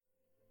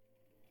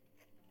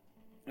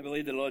I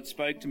believe the Lord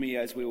spoke to me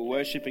as we were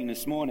worshipping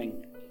this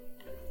morning.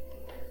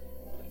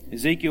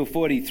 Ezekiel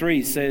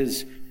 43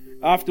 says,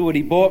 "Afterward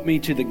he brought me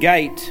to the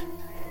gate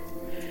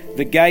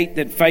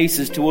that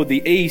faces toward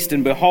the east,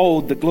 and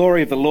behold, the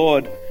glory of the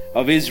Lord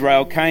of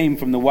Israel came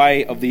from the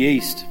way of the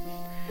east.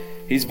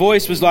 His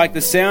voice was like the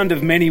sound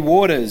of many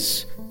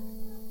waters,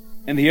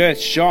 and the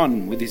earth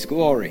shone with his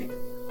glory.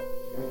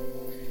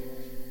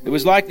 It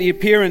was like the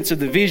appearance of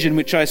the vision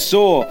which I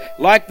saw,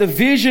 like the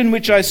vision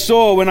which I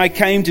saw when I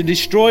came to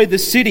destroy the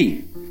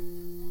city.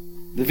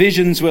 The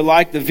visions were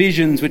like the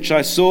visions which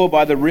I saw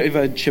by the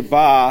river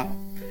Chebar,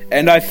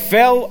 and I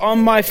fell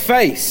on my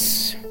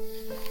face."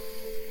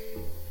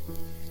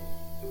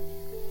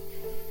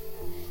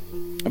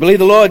 I believe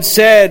the Lord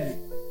said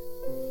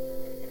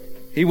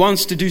He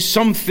wants to do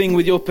something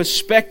with your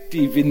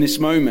perspective in this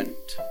moment.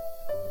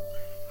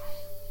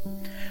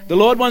 The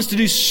Lord wants to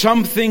do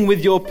something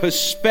with your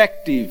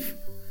perspective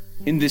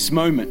in this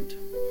moment.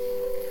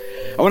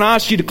 I want to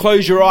ask you to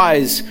close your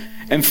eyes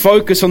and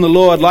focus on the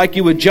Lord like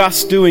you were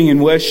just doing in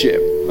worship.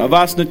 I've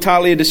asked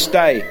Natalia to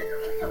stay.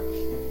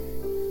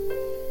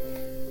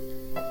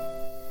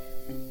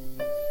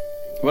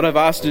 What I've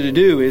asked her to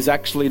do is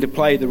actually to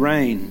play the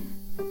rain.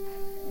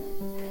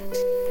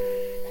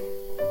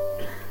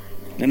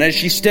 And as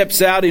she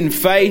steps out in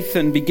faith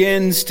and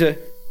begins to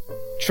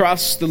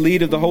trust the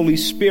lead of the Holy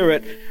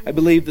Spirit, I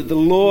believe that the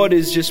Lord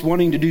is just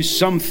wanting to do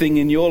something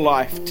in your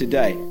life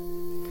today,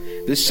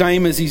 the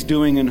same as He's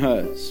doing in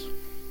hers.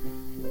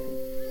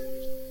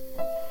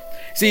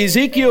 See,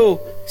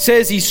 Ezekiel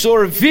says he saw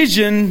a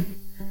vision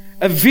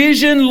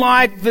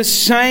like the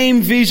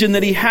same vision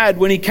that he had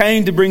when he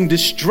came to bring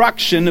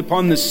destruction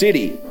upon the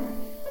city.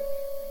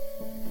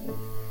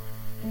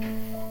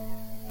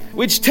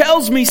 Which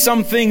tells me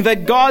something,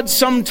 that God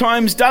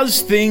sometimes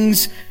does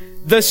things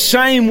the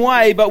same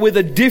way but with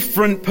a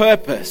different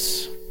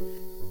purpose.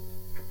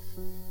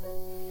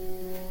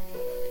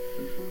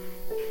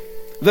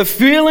 The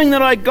feeling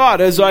that I got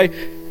as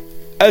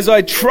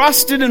I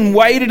trusted and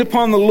waited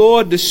upon the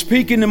Lord to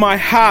speak into my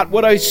heart,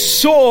 what I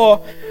saw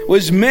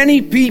was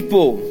many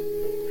people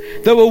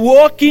that were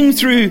walking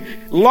through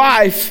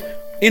life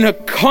in a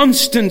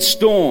constant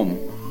storm.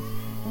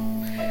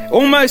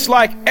 Almost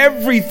like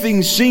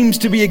everything seems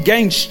to be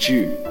against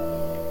you.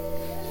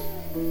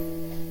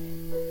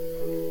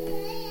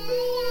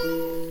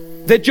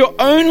 That your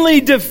only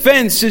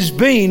defense has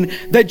been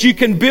that you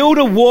can build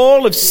a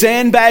wall of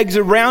sandbags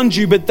around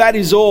you, but that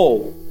is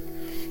all.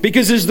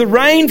 Because as the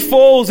rain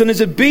falls and as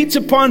it beats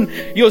upon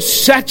your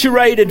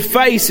saturated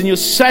face and your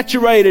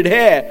saturated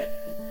hair,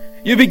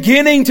 you're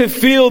beginning to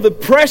feel the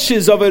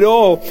pressures of it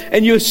all,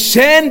 and you're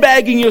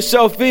sandbagging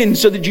yourself in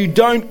so that you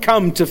don't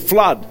come to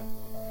flood,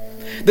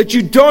 that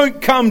you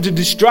don't come to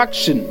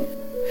destruction.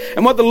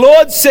 And what the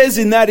Lord says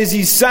in that is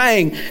He's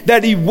saying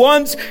that He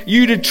wants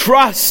you to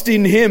trust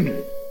in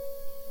Him.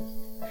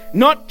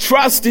 Not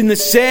trust in the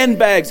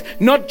sandbags,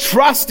 not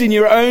trust in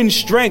your own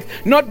strength,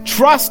 not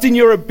trust in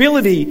your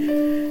ability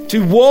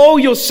to wall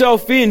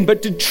yourself in,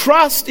 but to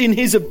trust in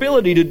His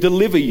ability to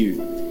deliver you.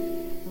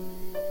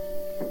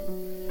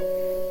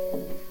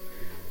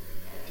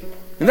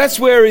 And that's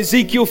where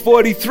Ezekiel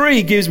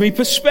 43 gives me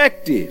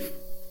perspective.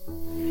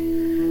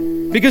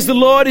 Because the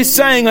Lord is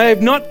saying, I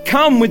have not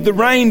come with the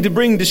rain to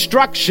bring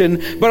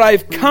destruction, but I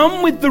have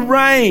come with the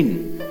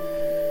rain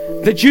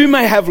that you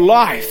may have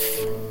life.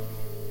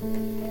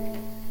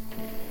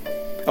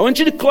 I want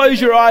you to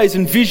close your eyes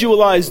and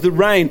visualize the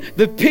rain.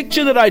 The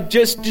picture that I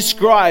just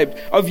described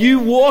of you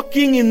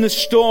walking in the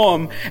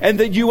storm and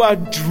that you are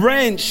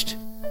drenched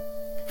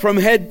from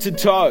head to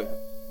toe.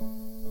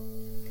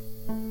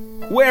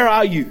 Where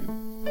are you?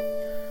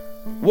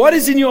 What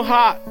is in your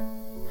heart?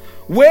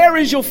 Where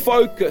is your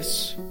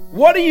focus?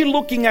 What are you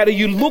looking at? Are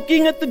you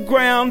looking at the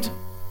ground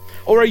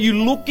or are you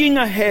looking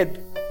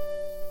ahead?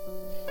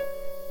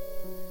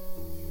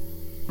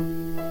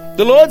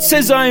 The Lord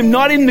says, I am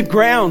not in the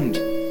ground.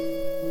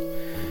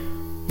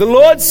 The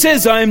Lord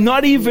says, I am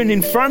not even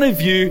in front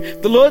of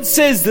you. The Lord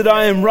says that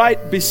I am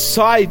right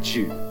beside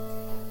you.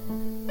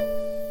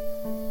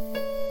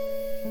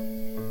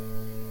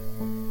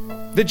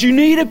 That you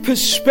need a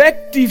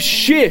perspective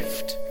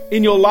shift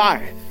in your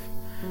life.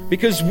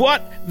 Because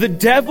what the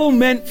devil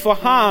meant for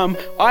harm,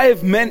 I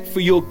have meant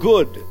for your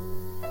good.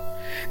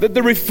 That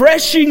the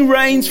refreshing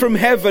rains from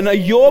heaven are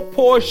your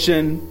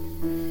portion.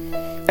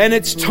 And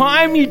it's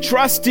time you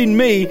trust in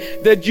me,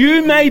 that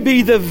you may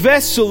be the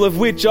vessel of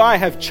which I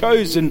have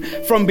chosen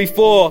from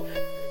before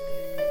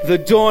the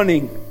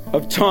dawning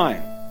of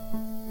time.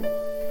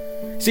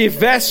 See, a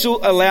vessel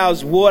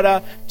allows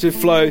water to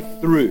flow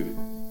through.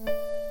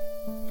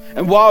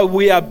 And while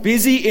we are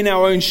busy in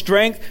our own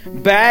strength,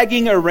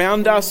 bagging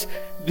around us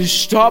to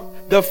stop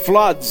the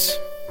floods,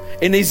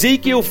 in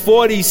Ezekiel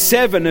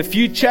 47, a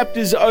few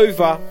chapters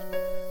over,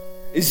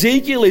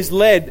 Ezekiel is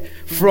led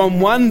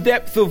from one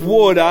depth of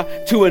water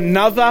to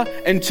another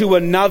and to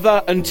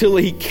another until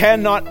he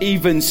cannot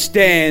even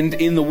stand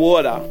in the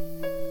water.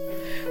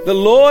 The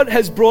Lord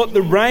has brought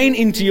the rain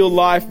into your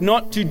life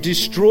not to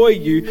destroy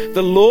you.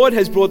 The Lord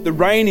has brought the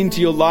rain into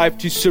your life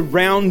to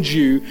surround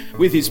you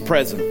with His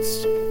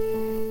presence.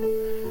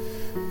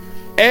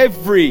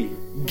 Every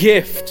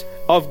gift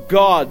of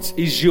God's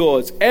is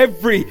yours.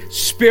 Every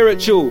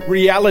spiritual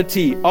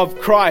reality of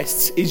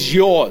Christ's is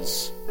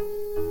yours.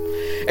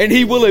 And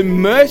He will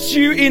immerse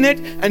you in it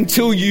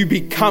until you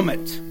become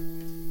it.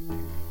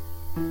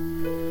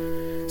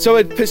 So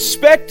a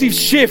perspective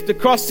shift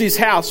across this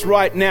house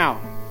right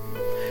now.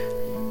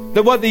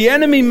 That what the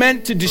enemy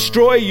meant to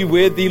destroy you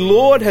with, the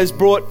Lord has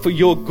brought for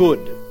your good.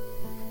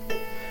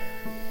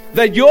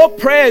 That your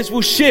prayers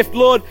will shift,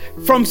 Lord,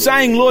 from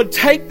saying, Lord,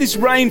 take this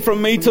rain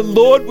from me, to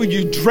Lord, will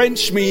you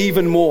drench me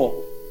even more?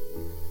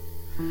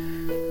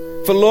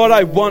 For Lord,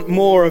 I want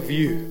more of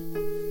you.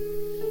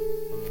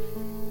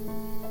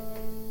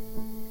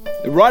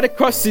 Right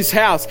across this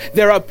house,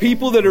 there are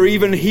people that are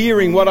even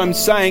hearing what I'm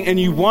saying, and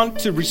you want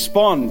to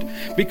respond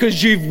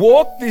because you've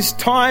walked this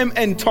time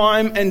and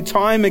time and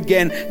time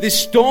again. This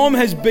storm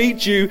has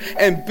beat you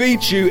and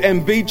beat you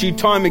and beat you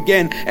time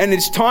again, and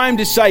it's time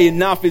to say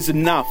enough is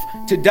enough.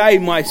 Today,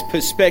 my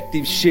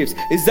perspective shifts.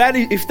 If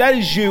that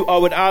is you, I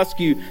would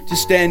ask you to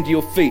stand to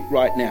your feet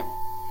right now.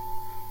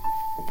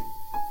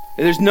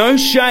 There's no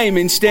shame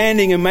in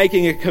standing and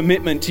making a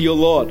commitment to your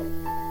Lord.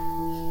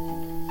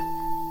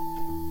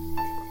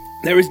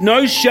 There is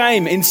no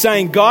shame in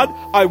saying, God,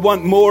 I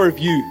want more of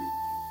you.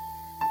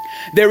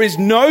 There is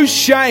no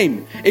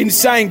shame in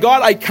saying,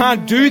 God, I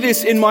can't do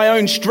this in my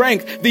own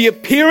strength. The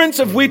appearance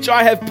of which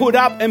I have put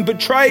up and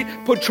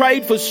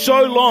portrayed for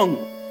so long.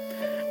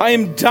 I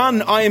am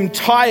done. I am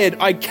tired.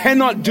 I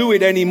cannot do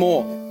it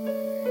anymore.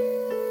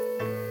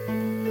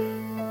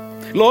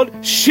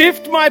 Lord,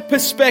 shift my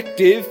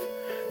perspective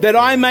that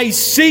I may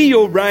see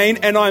your reign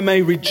and I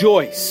may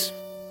rejoice.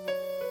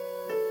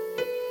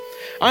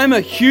 I'm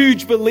a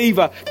huge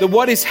believer that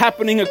what is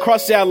happening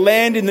across our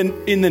land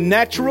in the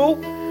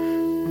natural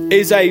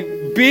is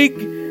a big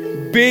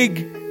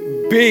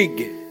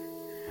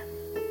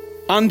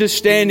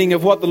understanding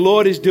of what the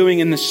Lord is doing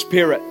in the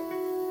Spirit.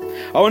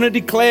 I want to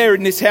declare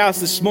in this house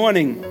this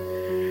morning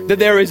that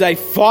there is a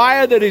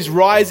fire that is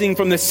rising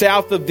from the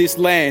south of this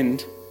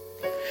land,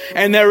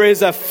 and there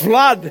is a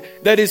flood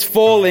that is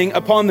falling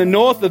upon the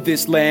north of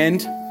this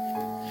land.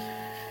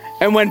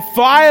 And when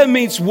fire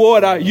meets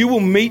water, you will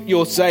meet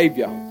your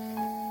Savior.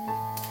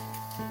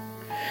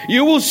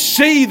 You will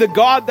see the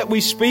God that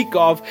we speak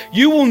of.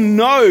 You will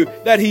know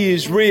that He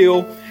is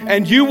real,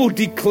 and you will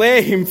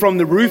declare Him from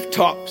the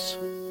rooftops.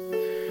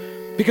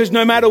 Because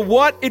no matter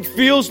what it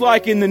feels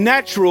like in the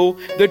natural,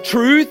 the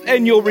truth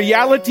and your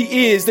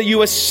reality is that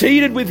you are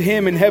seated with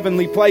Him in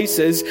heavenly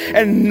places,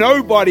 and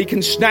nobody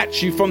can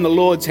snatch you from the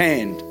Lord's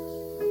hand.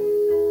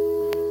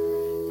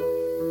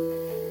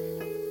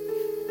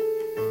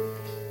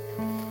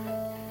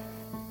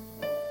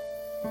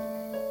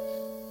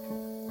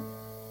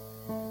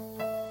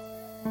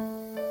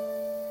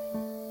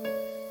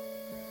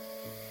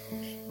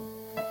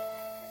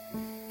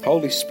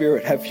 Holy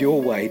Spirit, have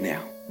your way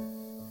now.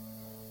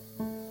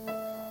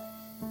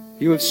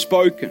 You have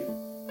spoken.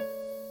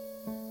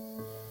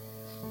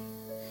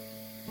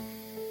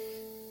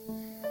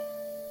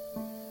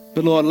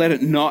 But Lord, let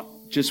it not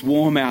just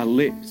warm our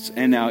lips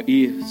and our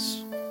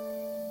ears.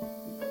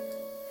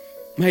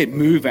 May it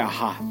move our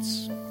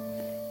hearts.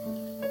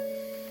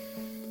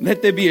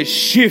 Let there be a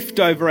shift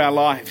over our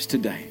lives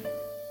today.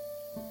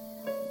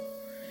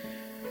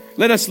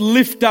 Let us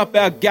lift up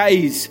our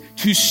gaze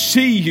to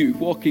see you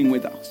walking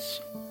with us.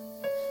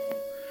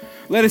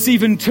 Let us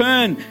even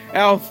turn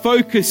our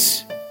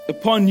focus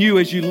upon you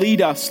as you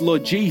lead us,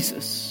 Lord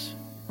Jesus.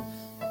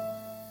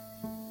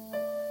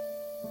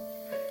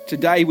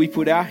 Today we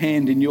put our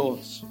hand in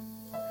yours.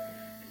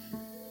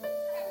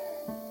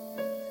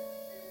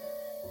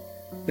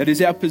 That is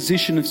our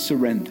position of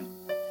surrender.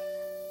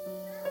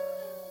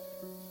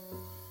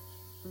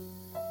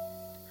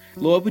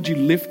 Lord, would you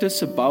lift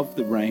us above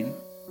the rain?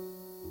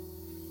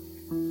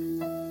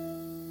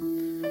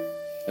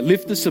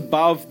 Lift us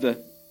above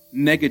the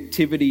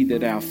negativity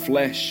that our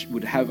flesh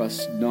would have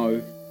us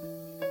know.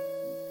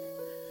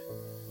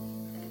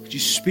 Would you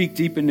speak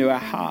deep into our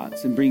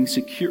hearts and bring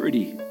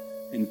security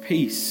and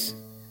peace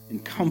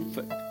and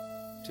comfort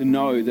to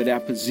know that our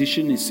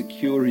position is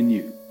secure in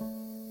you.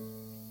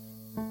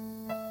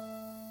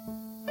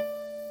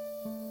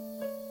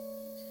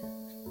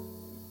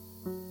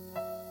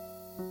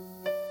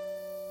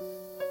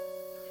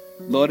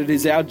 Lord, it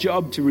is our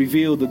job to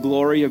reveal the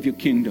glory of your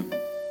kingdom.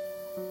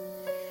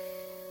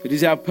 It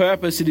is our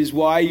purpose. It is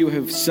why you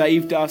have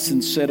saved us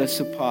and set us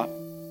apart.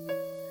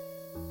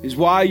 It is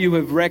why you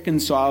have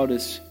reconciled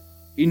us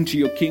into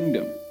your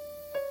kingdom.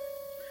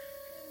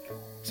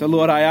 So,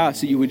 Lord, I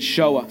ask that you would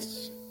show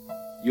us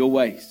your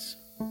ways.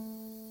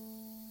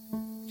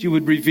 That you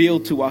would reveal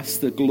to us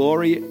the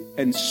glory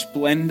and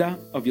splendor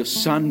of your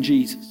Son,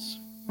 Jesus.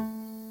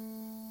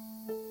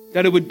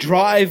 That it would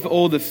drive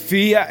all the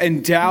fear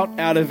and doubt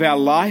out of our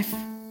life.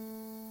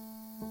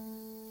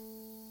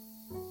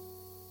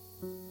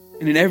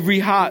 And in every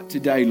heart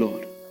today,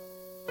 Lord,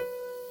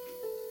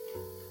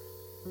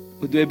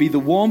 Would there be the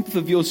warmth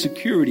of your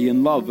security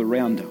and love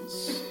around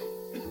us,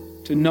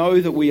 to know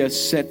that we are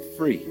set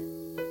free,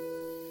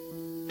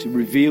 to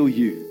reveal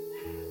you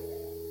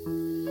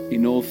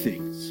in all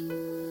things.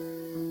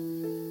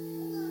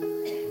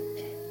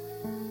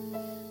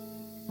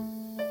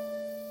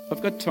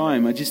 I've got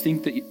time. I just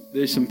think that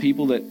there's some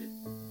people that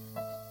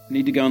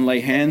need to go and lay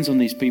hands on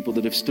these people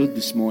that have stood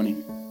this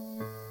morning.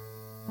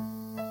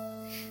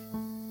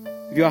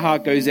 If your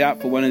heart goes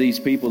out for one of these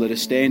people that are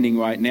standing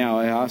right now,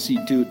 I ask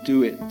you to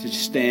do it, to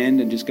stand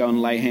and just go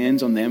and lay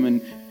hands on them.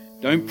 And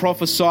don't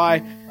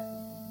prophesy,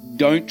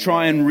 don't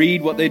try and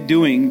read what they're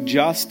doing,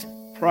 just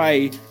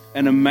pray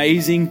an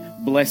amazing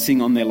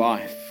blessing on their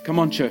life. Come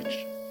on,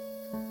 church.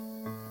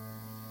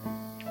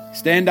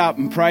 Stand up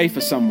and pray for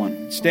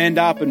someone. Stand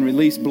up and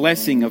release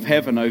blessing of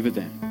heaven over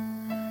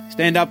them.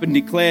 Stand up and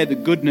declare the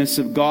goodness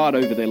of God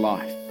over their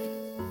life.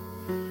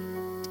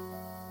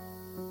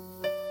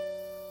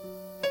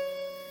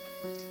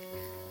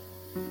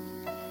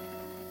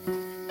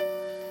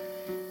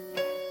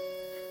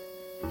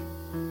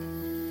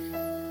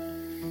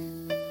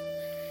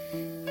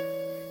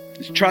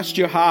 Just trust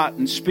your heart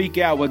and speak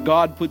out what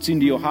God puts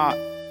into your heart.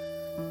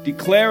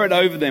 Declare it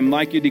over them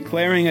like you're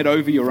declaring it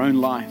over your own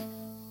life.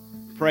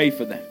 Pray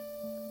for them.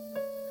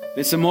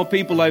 There's some more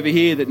people over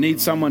here that need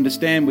someone to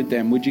stand with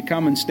them. Would you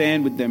come and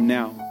stand with them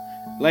now?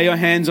 Lay your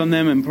hands on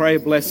them and pray a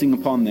blessing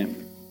upon them.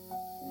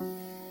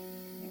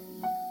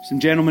 Some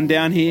gentlemen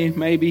down here,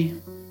 maybe.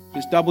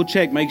 Just double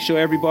check. Make sure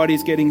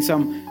everybody's getting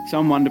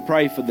someone to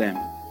pray for them.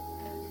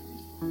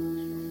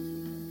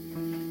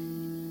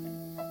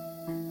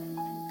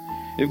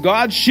 If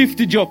God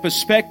shifted your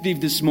perspective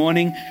this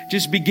morning,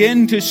 just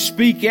begin to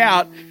speak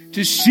out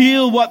to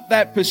seal what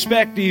that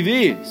perspective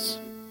is.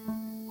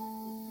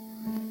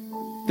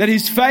 That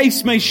His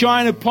face may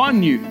shine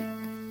upon you.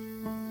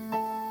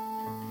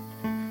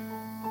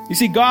 You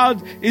see,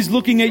 God is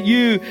looking at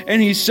you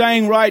and He's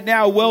saying right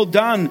now, well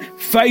done,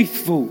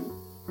 faithful.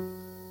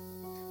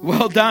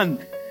 Well done,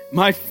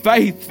 my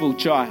faithful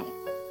child.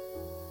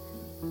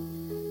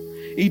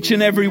 Each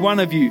and every one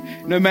of you,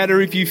 no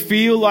matter if you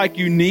feel like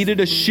you needed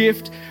a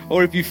shift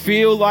or if you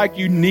feel like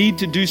you need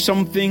to do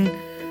something,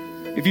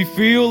 if you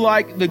feel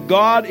like that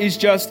God is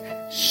just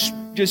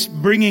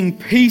bringing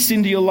peace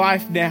into your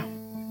life now,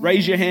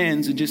 raise your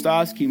hands and just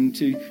ask Him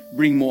to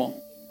bring more.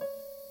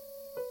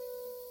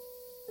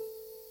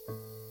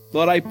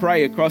 Lord, I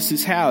pray across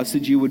this house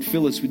that you would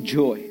fill us with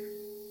joy.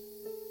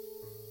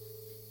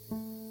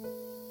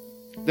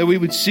 That we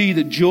would see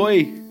that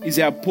joy is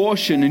our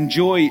portion and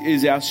joy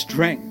is our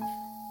strength.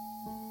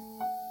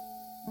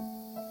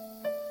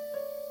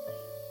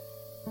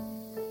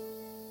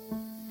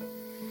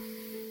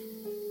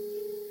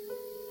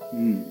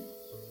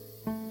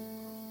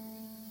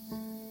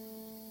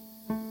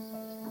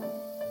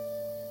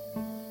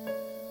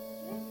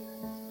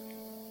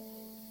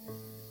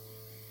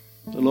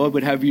 The Lord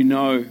would have you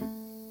know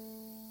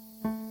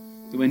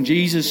that when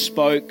Jesus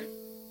spoke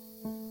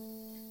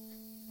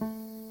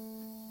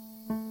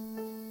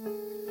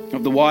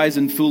of the wise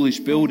and foolish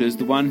builders,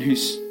 the one who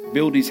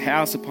built his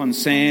house upon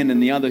sand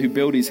and the other who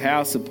built his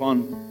house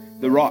upon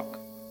the rock,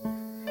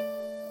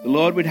 the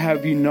Lord would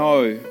have you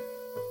know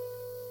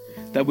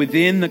that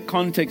within the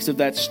context of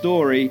that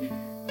story,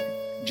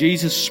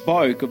 Jesus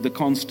spoke of the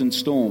constant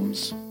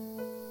storms.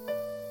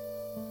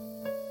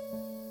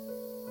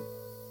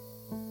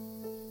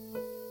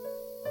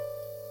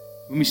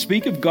 When we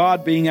speak of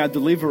God being our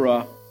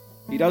deliverer,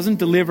 He doesn't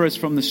deliver us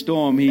from the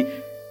storm. He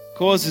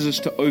causes us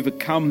to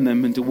overcome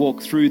them and to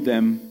walk through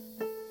them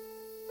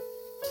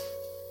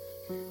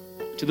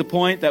to the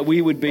point that we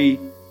would be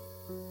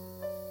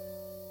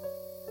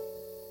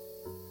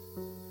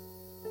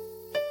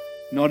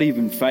not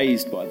even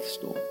fazed by the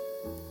storm.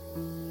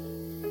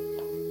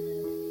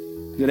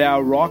 That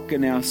our rock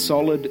and our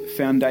solid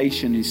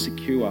foundation is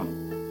secure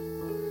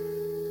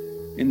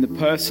in the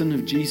person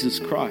of Jesus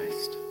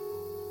Christ,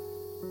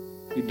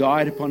 who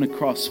died upon a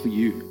cross for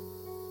you,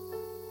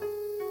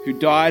 who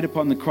died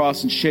upon the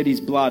cross and shed His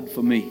blood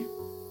for me,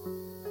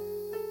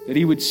 that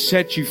He would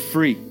set you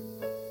free,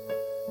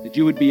 that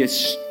you would be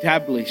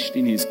established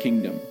in His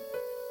kingdom,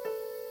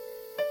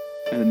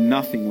 and that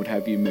nothing would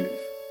have you move.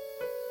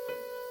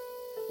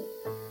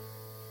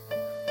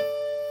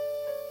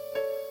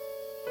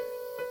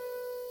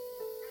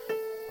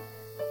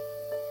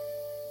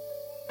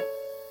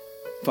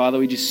 Father,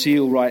 we just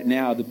seal right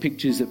now the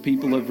pictures that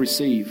people have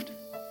received.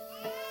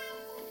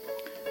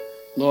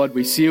 Lord,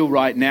 we seal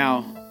right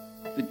now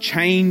the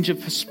change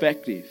of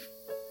perspective.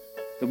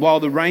 That while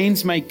the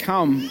rains may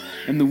come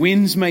and the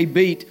winds may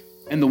beat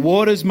and the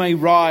waters may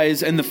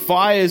rise and the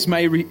fires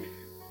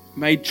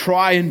may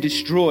try and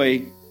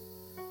destroy,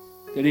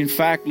 that in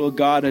fact, Lord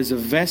God, as a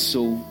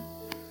vessel,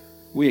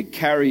 we are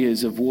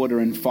carriers of water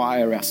and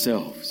fire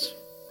ourselves.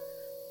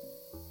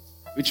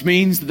 Which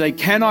means that they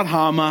cannot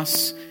harm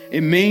us.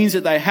 It means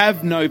that they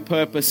have no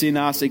purpose in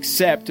us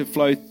except to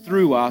flow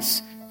through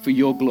us for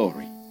your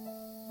glory.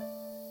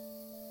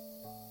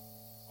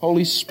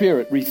 Holy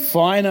Spirit,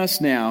 refine us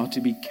now to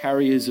be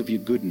carriers of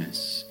your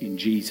goodness in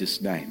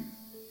Jesus' name.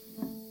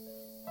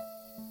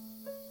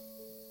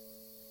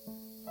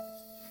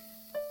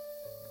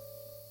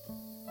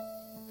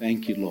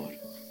 Thank you, Lord.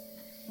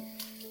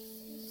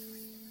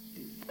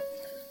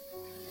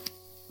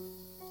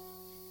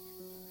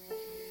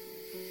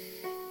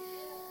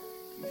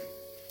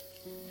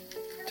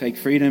 Take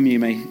freedom. You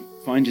may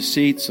find your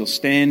seats or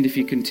stand if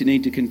you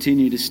need to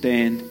continue to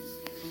stand.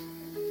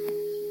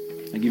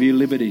 I give you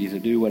liberty to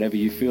do whatever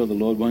you feel the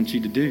Lord wants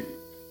you to do.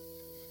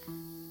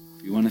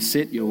 If you want to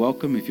sit, you're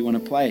welcome. If you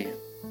want to play,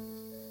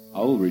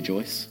 I will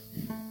rejoice.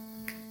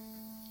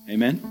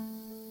 Amen.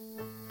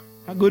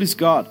 How good is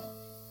God?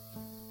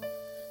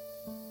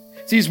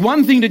 See, it's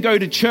one thing to go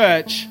to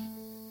church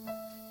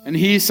and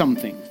hear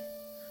something.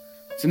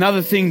 It's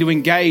another thing to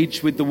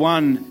engage with the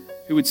one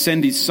who would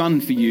send his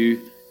son for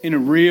you in a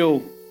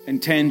real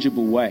and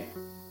tangible way.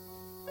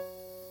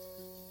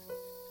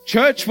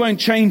 Church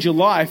won't change your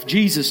life,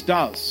 Jesus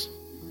does.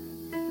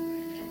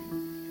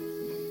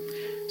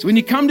 So when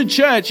you come to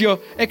church, your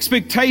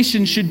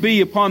expectation should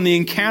be upon the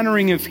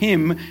encountering of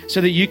him so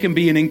that you can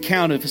be an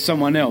encounter for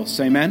someone else.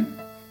 Amen?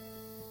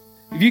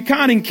 If you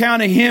can't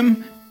encounter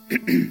him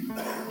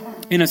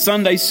in a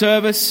Sunday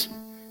service,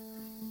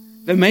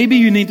 then maybe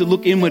you need to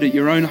look inward at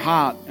your own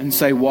heart and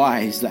say,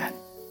 why is that?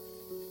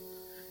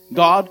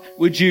 God,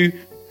 would you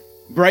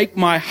break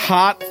my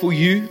heart for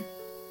you?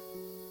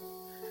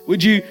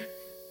 Would you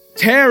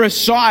tear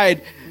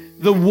aside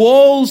the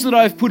walls that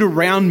I've put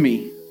around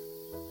me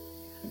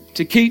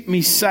to keep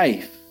me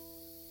safe?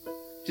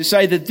 To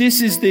say that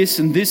this is this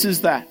and this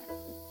is that.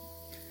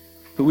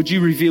 But would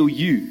you reveal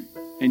you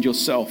and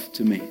yourself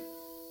to me?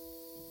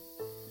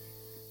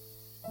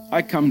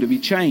 I come to be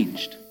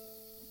changed.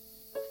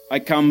 I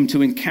come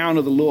to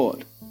encounter the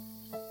Lord.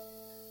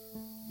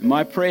 And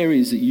my prayer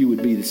is that you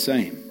would be the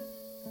same.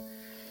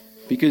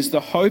 Because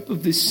the hope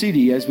of this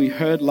city, as we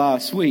heard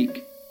last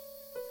week,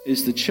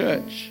 is the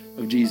church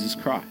of Jesus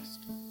Christ.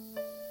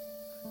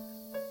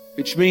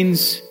 Which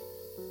means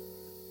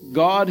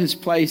God has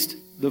placed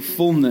the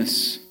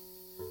fullness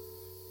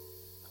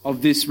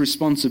of this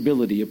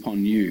responsibility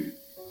upon you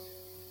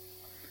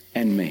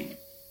and me.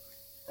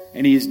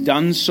 And he has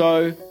done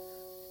so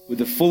with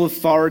the full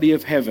authority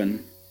of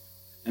heaven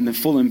and the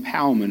full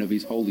empowerment of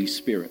his Holy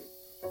Spirit.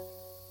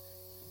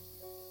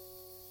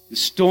 The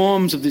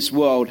storms of this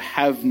world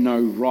have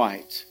no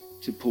right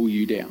to pull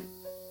you down.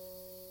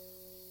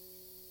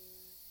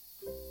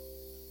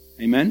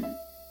 Amen?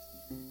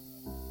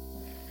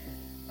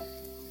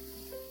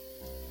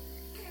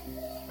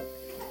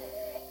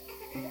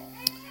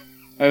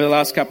 Over the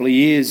last couple of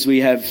years, we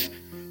have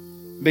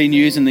been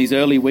using these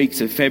early weeks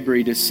of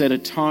February to set a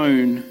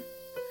tone,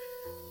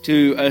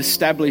 to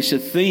establish a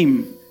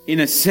theme, in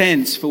a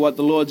sense, for what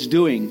the Lord's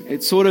doing.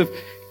 It's sort of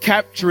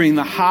capturing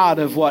the heart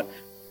of what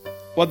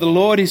the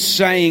Lord is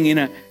saying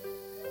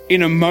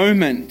in a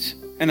moment,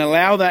 and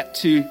allow that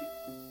to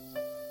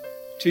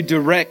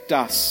direct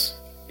us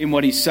in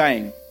what he's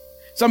saying.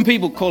 Some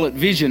people call it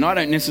vision. I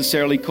don't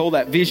necessarily call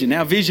that vision.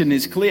 Our vision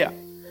is clear.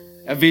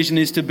 Our vision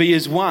is to be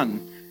as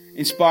one,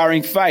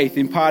 inspiring faith,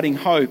 imparting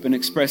hope, and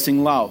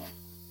expressing love.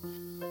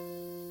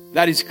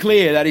 That is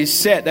clear, that is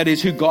set, that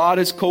is who God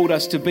has called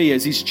us to be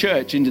as his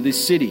church into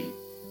this city.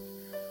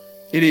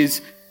 It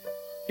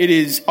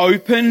is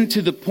open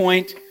to the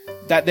point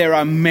that there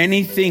are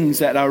many things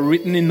that are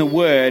written in the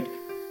Word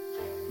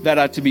that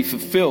are to be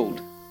fulfilled.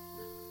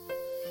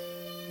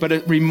 But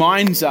it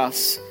reminds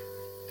us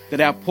that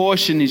our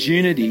portion is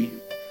unity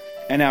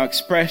and our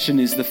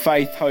expression is the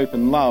faith, hope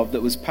and love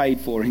that was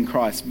paid for in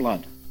Christ's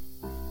blood.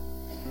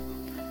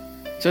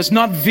 So it's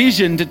not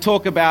vision to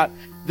talk about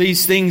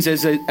these things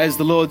as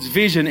the Lord's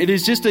vision. It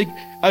is just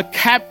a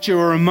capture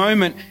or a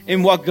moment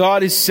in what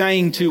God is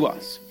saying to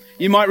us.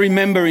 You might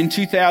remember in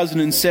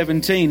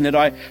 2017 that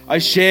I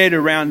shared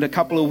around a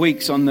couple of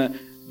weeks on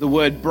the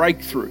word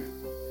breakthrough.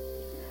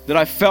 That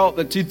I felt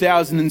that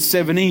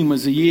 2017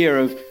 was a year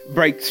of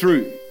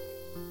breakthrough.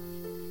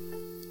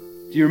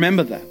 Do you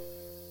remember that?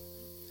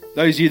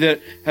 Those of you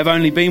that have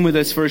only been with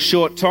us for a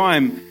short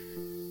time,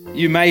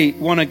 you may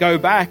want to go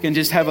back and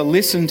just have a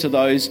listen to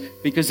those,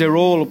 because they're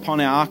all upon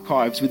our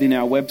archives within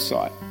our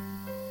website.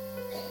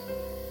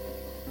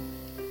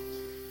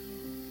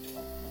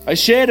 I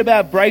shared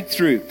about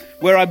breakthrough,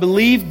 where I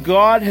believe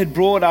God had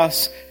brought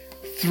us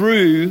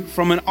through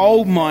from an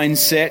old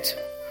mindset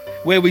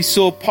where we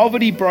saw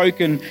poverty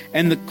broken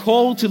and the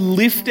call to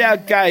lift our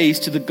gaze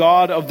to the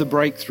God of the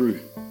breakthrough.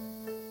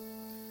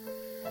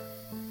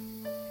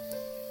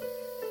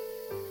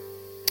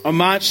 On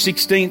March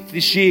 16th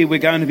this year, we're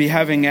going to be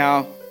having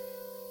our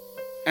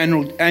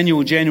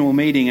annual general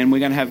meeting, and we're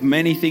going to have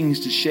many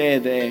things to share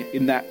there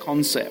in that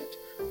concept.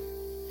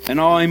 And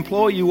I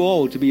implore you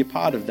all to be a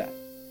part of that,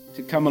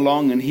 to come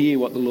along and hear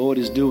what the Lord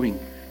is doing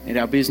at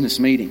our business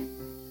meeting.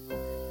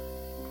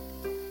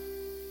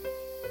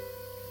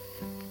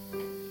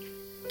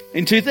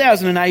 In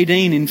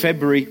 2018, in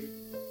February,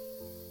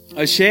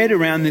 I shared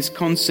around this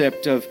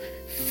concept of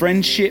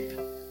friendship,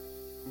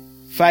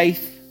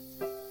 faith,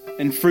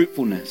 and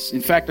fruitfulness.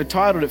 In fact, I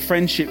titled it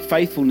Friendship,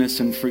 Faithfulness,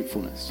 and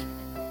Fruitfulness.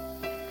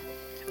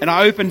 And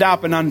I opened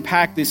up and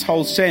unpacked this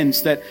whole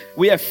sense that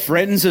we are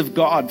friends of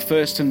God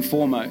first and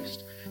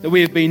foremost. that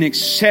we have been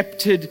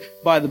accepted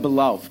by the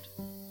beloved.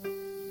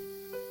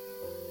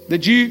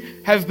 That you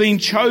have been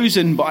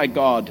chosen by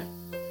God.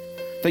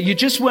 That you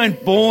just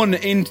weren't born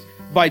in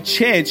by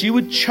chance. You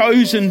were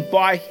chosen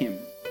by Him.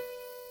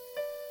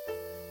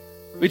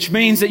 Which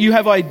means that you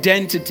have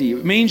identity.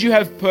 It means you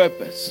have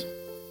purpose.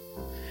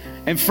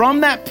 And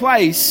from that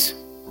place,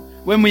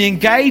 when we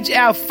engage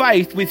our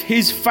faith with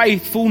His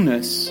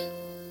faithfulness,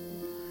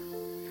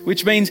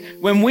 which means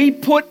when we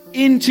put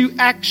into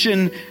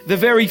action the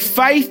very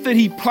faith that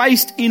He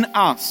placed in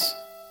us,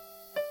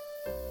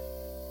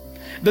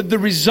 that the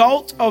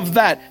result of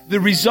that, the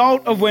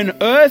result of when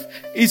earth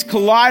is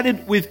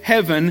collided with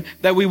heaven,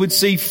 that we would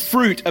see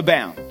fruit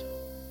abound.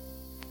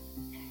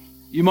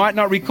 You might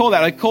not recall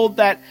that. I called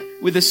that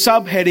with a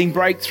subheading,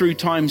 Breakthrough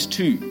times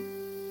 2.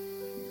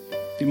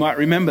 You might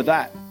remember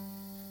that.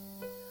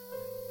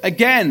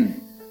 Again,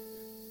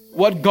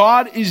 what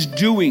God is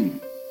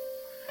doing,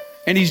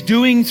 and He's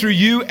doing through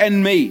you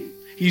and me,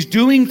 He's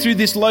doing through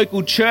this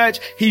local church,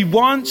 He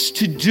wants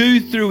to do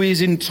through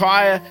His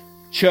entire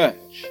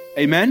church.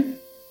 Amen?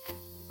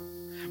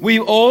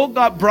 We've all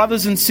got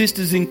brothers and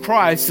sisters in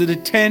Christ that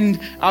attend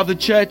other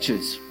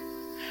churches.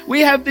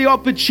 We have the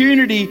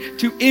opportunity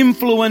to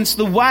influence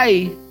the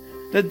way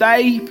that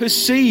they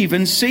perceive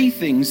and see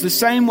things, the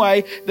same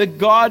way that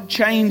God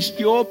changed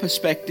your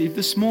perspective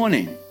this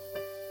morning.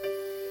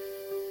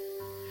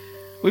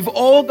 We've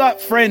all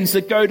got friends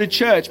that go to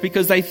church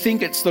because they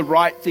think it's the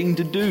right thing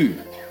to do.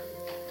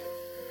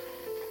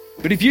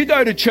 But if you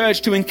go to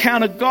church to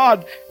encounter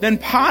God, then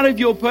part of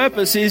your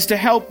purpose is to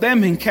help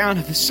them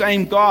encounter the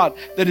same God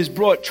that has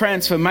brought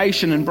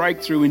transformation and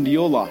breakthrough into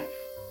your life.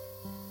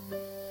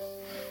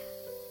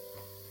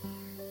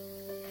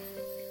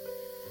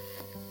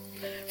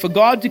 For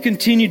God to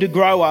continue to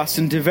grow us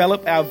and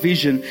develop our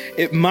vision,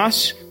 it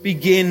must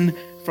begin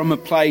from a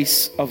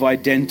place of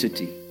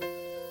identity.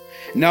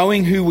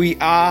 Knowing who we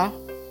are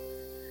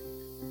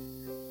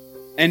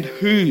and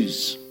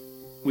whose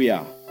we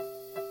are.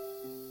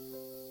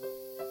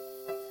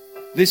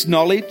 This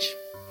knowledge,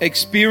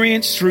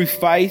 experienced through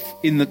faith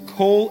in the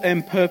call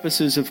and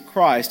purposes of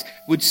Christ,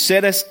 would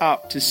set us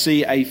up to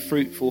see a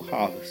fruitful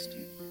harvest.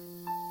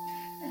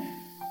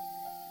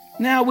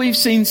 Now we've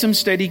seen some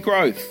steady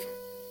growth.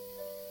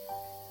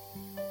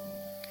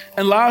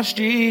 And last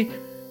year,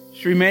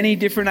 through many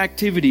different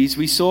activities,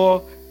 we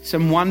saw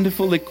some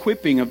wonderful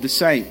equipping of the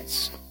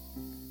saints.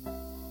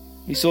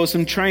 We saw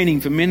some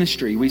training for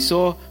ministry. We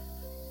saw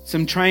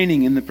some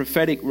training in the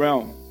prophetic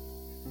realm.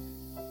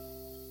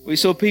 We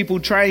saw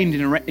people trained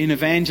in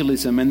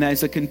evangelism, and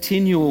there's a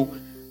continual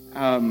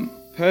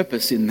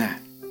purpose in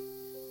that.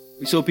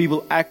 We saw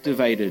people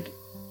activated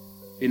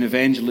in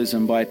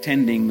evangelism by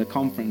attending the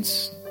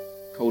conference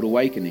called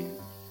Awakening,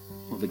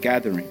 or the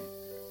Gathering.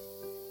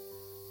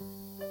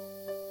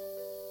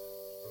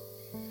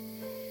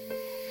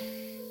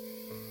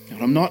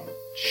 And I'm not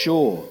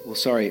sure,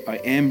 I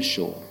am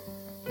sure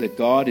that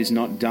God is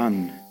not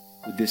done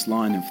with this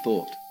line of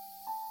thought.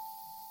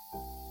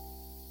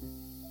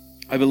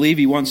 I believe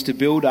He wants to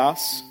build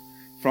us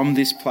from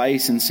this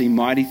place and see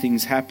mighty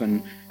things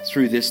happen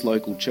through this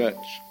local church.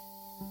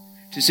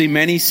 To see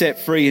many set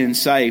free and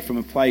saved from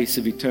a place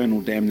of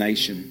eternal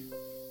damnation.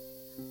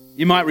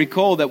 You might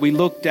recall that we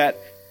looked at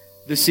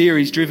the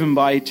series Driven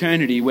by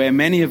Eternity, where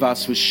many of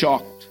us were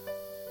shocked.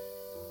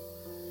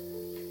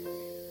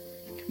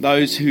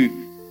 Those who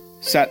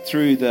sat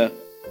through the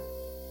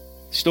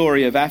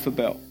story of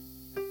Affabel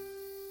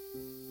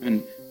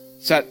and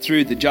sat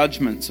through the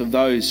judgments of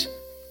those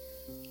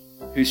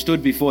who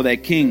stood before their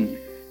king.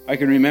 I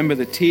can remember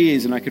the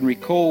tears, and I can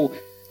recall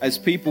as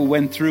people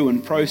went through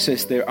and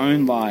processed their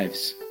own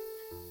lives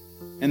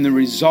and the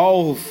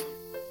resolve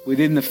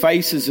within the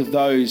faces of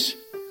those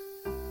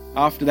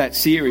after that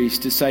series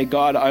to say,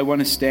 God, I want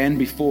to stand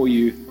before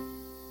you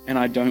and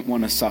I don't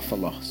want to suffer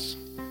loss.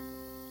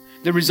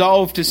 The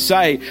resolve to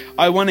say,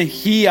 I want to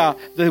hear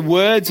the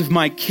words of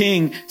my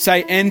King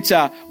say,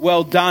 enter,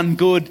 well done,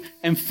 good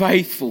and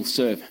faithful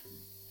servant.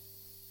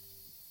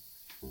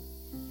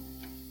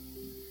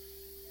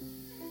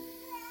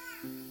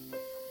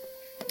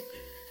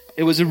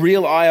 It was a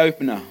real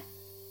eye-opener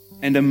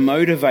and a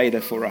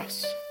motivator for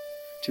us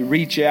to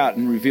reach out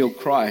and reveal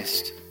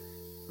Christ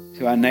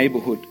to our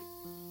neighborhood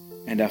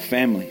and our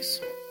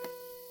families.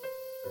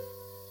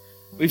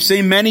 We've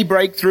seen many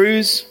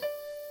breakthroughs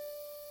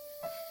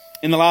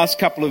in the last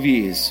couple of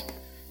years.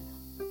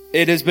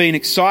 It has been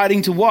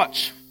exciting to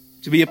watch,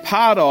 to be a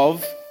part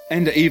of,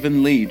 and to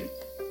even lead.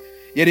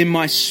 Yet in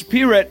my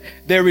spirit,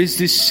 there is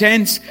this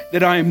sense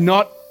that I am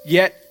not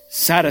yet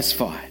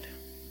satisfied.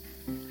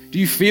 Do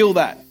you feel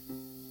that?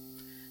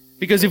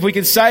 Because if we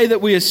can say that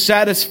we are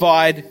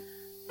satisfied,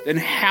 then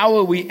how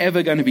are we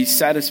ever going to be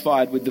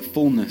satisfied with the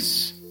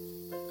fullness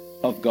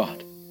of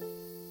God?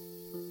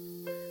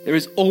 There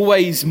is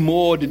always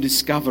more to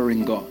discover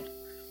in God.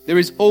 There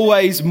is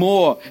always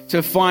more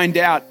to find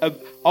out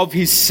of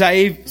His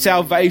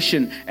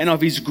salvation and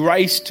of His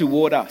grace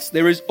toward us.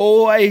 There is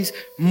always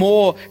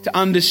more to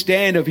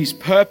understand of His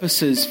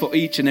purposes for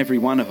each and every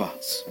one of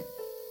us.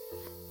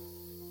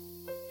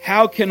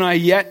 how can I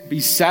yet be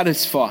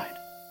satisfied?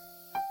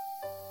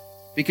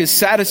 Because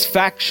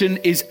satisfaction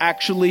is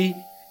actually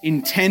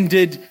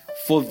intended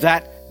for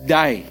that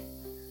day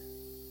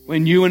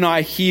when you and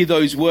I hear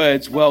those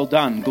words, well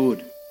done,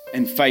 good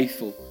and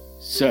faithful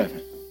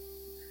servant.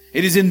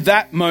 It is in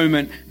that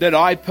moment that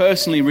I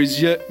personally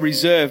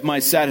reserve my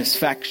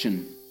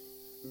satisfaction,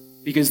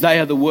 because they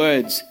are the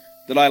words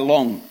that I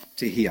long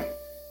to hear.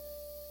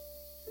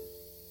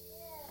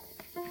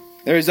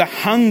 There is a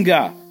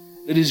hunger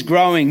that is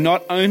growing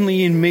not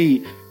only in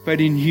me,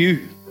 but in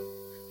you,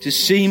 to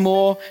see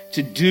more,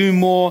 to do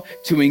more,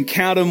 to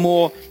encounter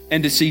more,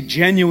 and to see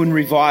genuine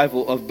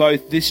revival of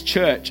both this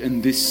church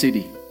and this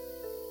city,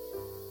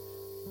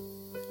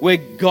 where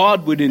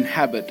God would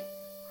inhabit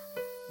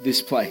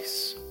this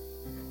place.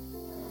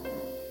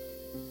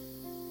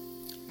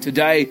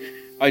 Today,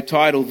 I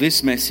title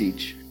this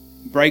message,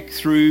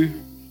 Breakthrough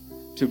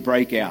to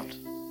Break Out.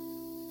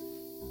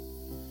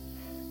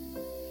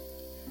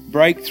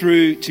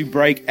 Breakthrough to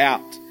break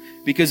out.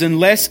 Because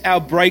unless our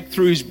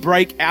breakthroughs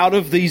break out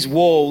of these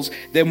walls,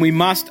 then we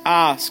must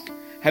ask,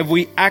 have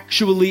we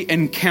actually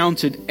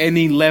encountered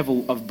any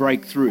level of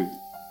breakthrough?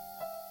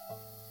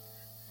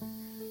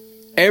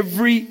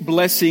 Every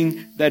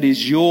blessing that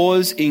is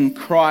yours in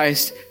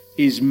Christ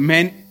is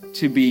meant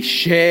to be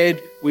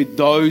shared with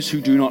those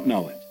who do not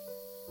know it.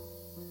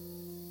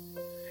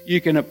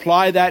 You can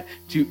apply that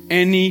to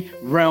any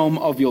realm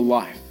of your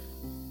life.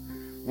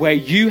 Where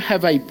you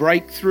have a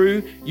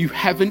breakthrough, you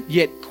haven't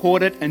yet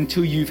caught it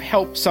until you've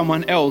helped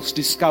someone else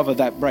discover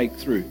that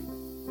breakthrough.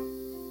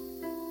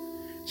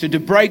 So to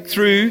break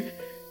through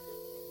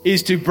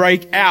is to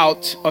break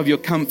out of your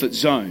comfort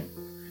zone.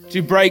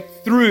 To break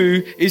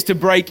through is to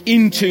break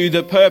into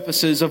the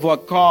purposes of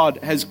what God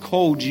has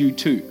called you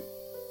to.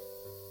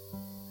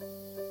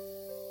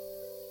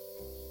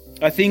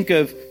 I think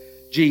of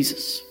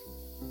Jesus.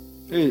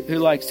 Who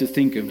likes to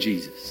think of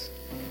Jesus?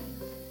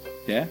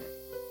 Yeah?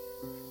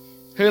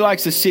 Who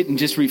likes to sit and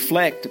just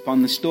reflect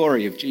upon the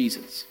story of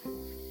Jesus?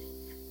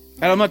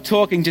 And I'm not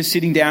talking just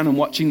sitting down and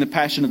watching the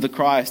Passion of the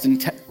Christ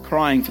and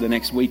crying for the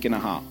next week and a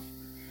half.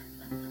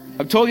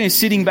 I'm talking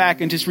sitting back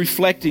and just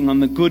reflecting on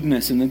the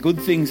goodness and the good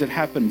things that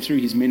happened through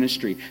his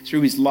ministry,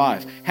 through his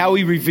life, how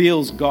he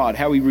reveals God,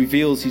 how he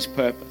reveals his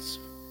purpose.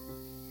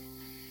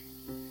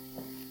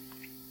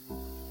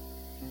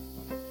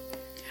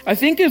 I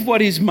think of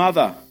what his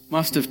mother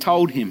must have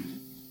told him.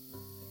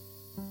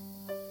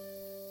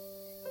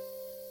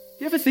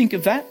 You ever think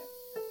of that?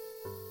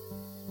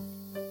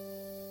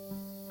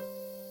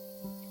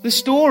 The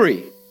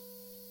story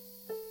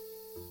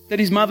that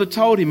his mother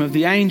told him of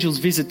the angel's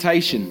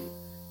visitation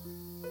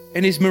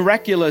and his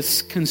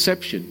miraculous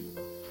conception.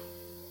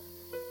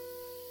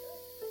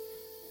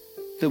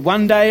 That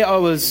one day I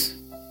was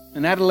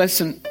an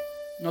adolescent,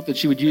 not that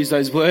she would use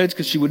those words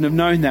because she wouldn't have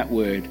known that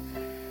word,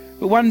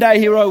 but one day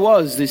here I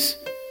was, this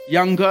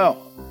young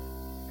girl,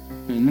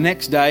 and the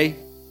next day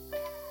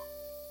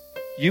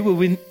you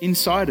were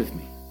inside of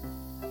me.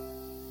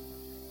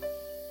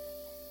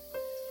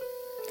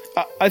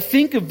 I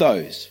think of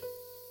those.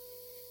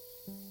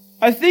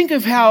 I think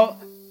of how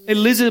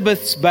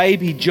Elizabeth's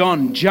baby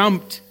John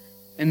jumped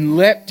and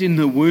leapt in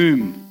the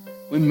womb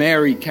when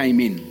Mary came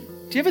in.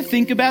 Do you ever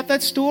think about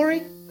that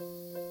story?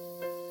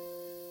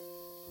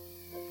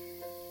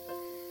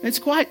 It's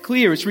quite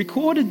clear. It's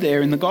recorded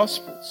there in the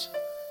Gospels.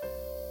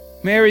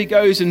 Mary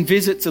goes and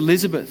visits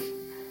Elizabeth.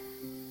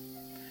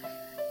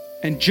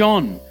 And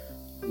John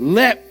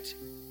leapt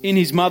in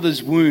his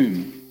mother's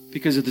womb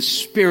because of the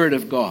Spirit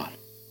of God.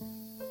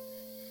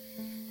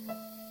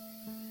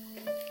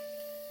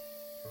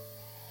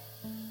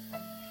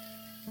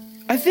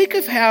 I think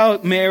of how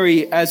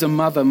Mary, as a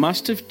mother,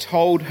 must have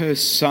told her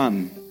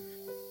son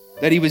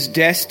that he was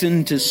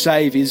destined to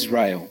save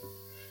Israel,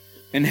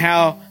 and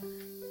how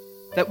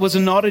that was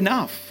not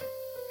enough.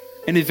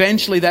 And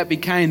eventually that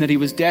became that he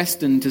was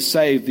destined to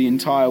save the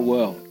entire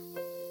world.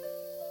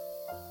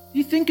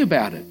 You think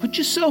about it. Put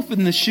yourself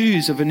in the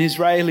shoes of an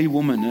Israeli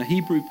woman, a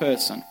Hebrew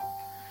person.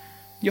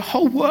 Your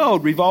whole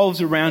world revolves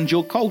around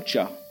your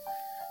culture.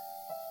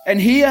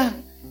 And here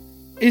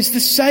is the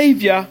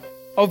Savior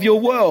of your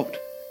world.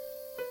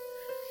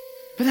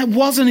 But that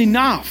wasn't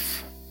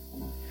enough.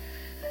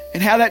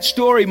 And how that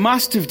story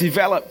must have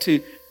developed to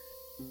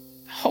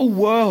the whole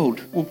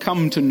world will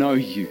come to know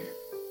you.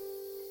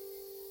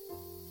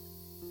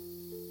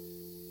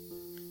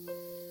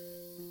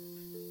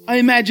 I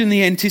imagine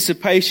the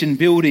anticipation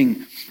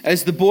building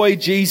as the boy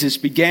Jesus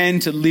began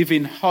to live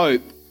in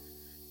hope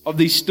of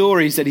these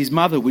stories that his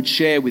mother would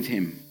share with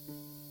him.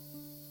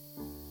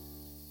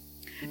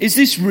 Is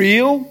this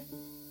real?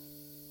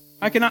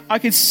 I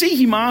can see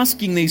him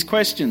asking these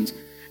questions.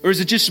 Or is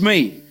it just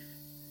me?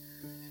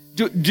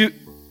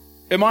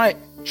 Am I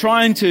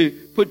trying to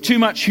put too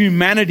much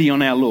humanity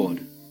on our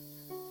Lord?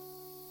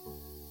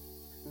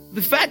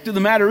 The fact of the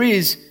matter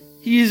is,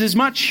 he is as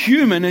much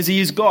human as he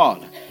is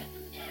God.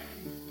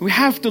 We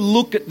have to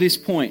look at this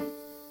point.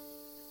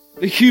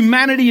 The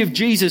humanity of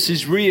Jesus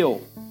is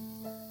real.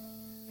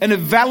 And it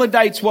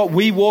validates what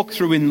we walk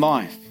through in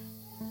life.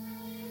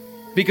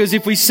 Because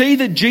if we see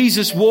that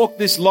Jesus walked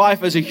this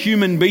life as a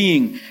human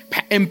being,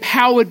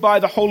 empowered by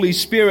the Holy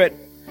Spirit,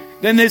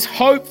 then there's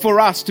hope for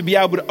us to be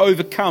able to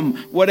overcome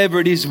whatever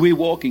it is we're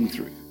walking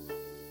through.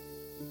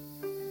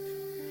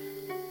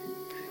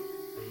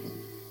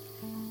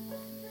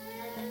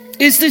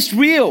 Is this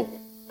real?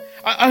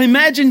 I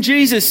imagine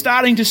Jesus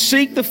starting to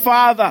seek the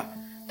Father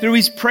through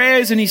his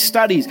prayers and his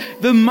studies.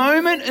 The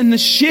moment and the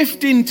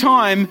shift in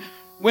time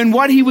when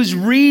what he was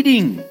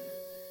reading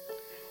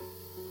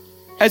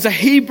as a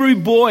Hebrew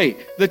boy,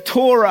 the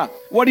Torah,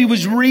 what he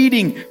was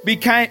reading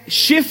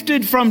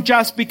shifted from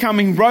just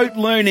becoming rote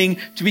learning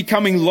to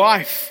becoming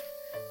life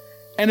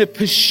and a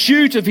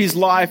pursuit of his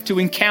life to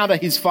encounter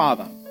his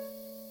Father.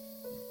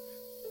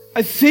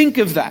 I think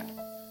of that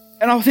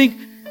and I think,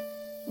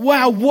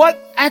 wow,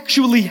 what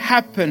actually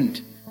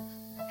happened?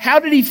 How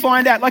did he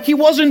find out? Like, he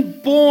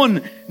wasn't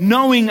born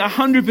knowing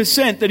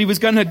 100% that he was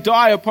going to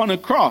die upon a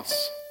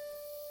cross.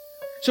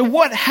 So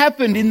what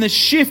happened in the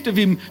shift of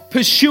him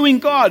pursuing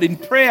God in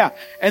prayer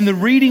and the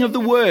reading of the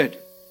Word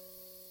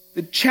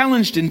that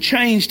challenged and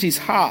changed his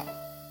heart,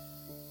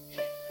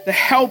 that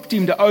helped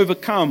him to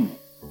overcome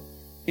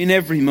in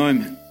every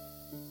moment?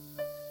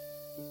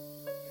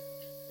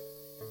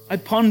 I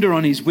ponder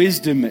on his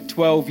wisdom at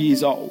 12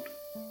 years old.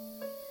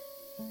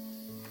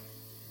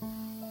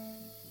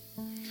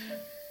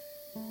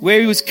 Where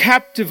he was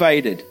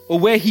captivated, or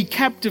where he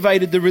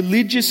captivated the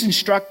religious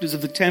instructors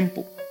of the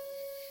temple.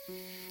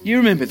 You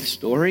remember the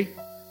story.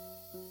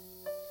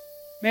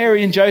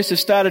 Mary and Joseph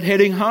started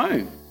heading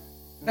home.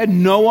 They had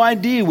no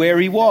idea where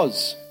he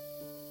was.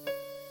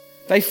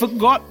 They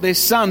forgot their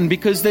son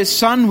because their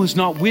son was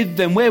not with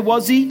them. Where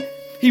was he?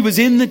 He was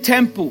in the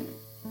temple.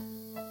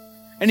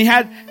 And he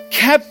had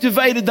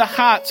captivated the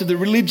hearts of the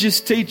religious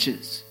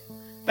teachers.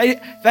 They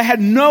had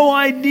no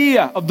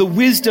idea of the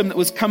wisdom that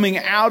was coming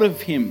out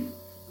of him.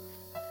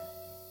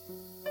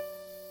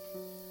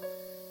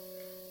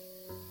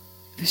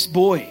 This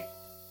boy,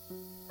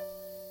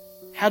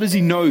 how does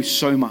he know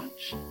so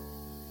much?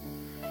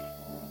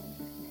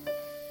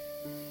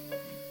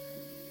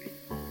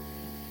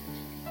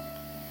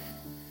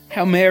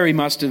 How Mary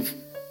must have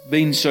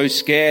been so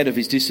scared of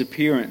his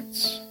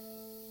disappearance,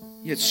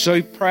 yet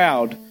so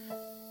proud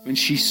when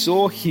she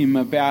saw him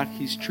about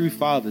his true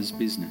father's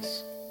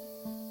business.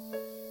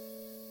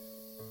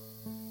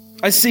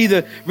 I see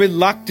the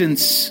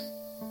reluctance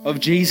of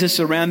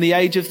Jesus around the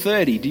age of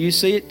 30. Do you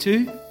see it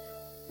too?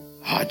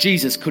 Oh,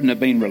 Jesus couldn't have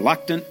been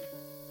reluctant.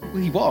 Well,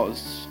 he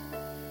was.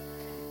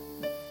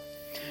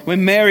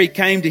 When Mary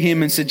came to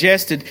him and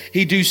suggested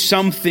he do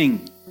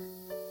something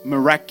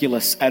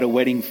miraculous at a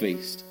wedding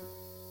feast.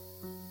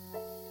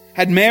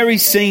 Had Mary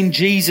seen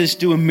Jesus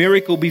do a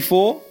miracle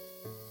before?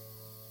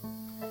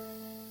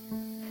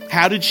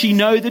 How did she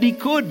know that he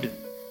could?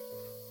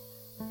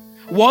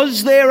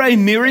 Was there a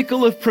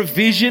miracle of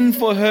provision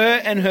for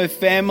her and her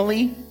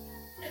family?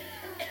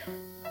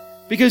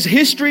 Because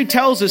history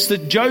tells us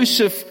that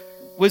Joseph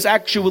was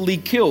actually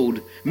killed.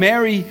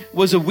 Mary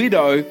was a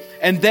widow,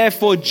 and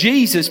therefore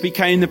Jesus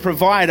became the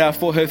provider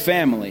for her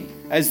family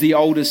as the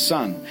oldest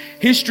son.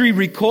 History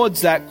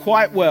records that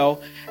quite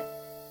well.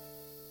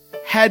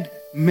 Had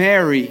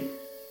Mary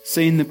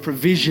seen the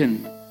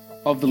provision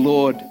of the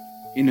Lord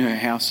in her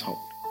household?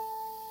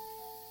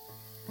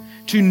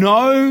 To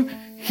know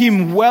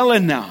him well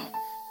enough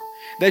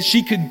that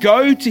she could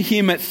go to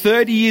him at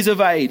 30 years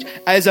of age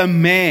as a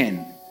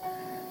man,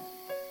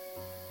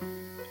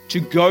 to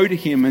go to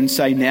him and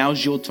say,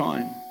 now's your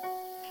time.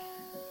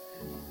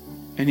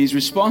 And his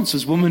response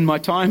was, woman, my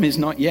time is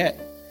not yet.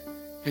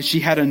 Because she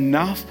had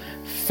enough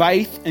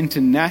faith and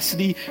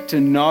tenacity to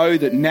know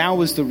that now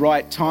was the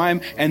right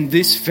time and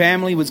this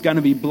family was going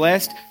to be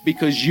blessed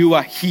because you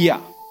are here.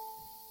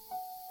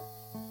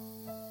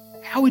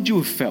 How would you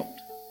have felt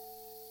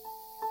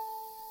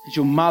as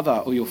your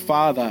mother or your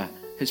father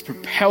has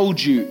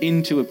propelled you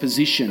into a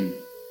position?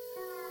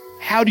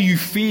 How do you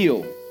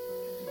feel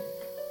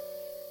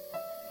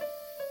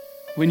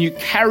when you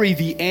carry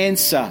the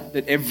answer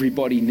that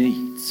everybody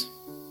needs?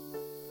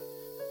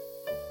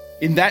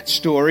 In that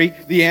story,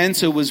 the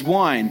answer was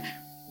wine.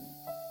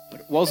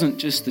 But it wasn't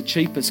just the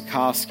cheapest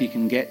cask you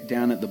can get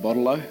down at the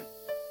bottle-o.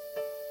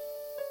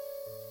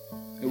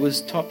 It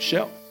was top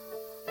shelf.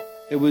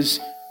 It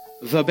was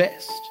the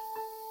best.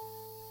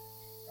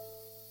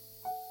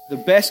 The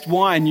best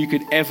wine you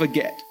could ever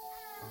get.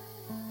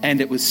 And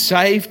it was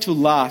saved to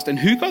last. And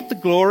who got the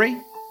glory?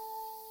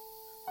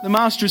 The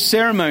master of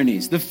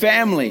ceremonies, the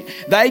family.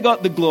 They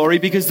got the glory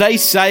because they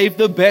saved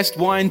the best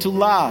wine to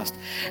last.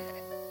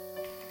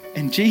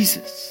 And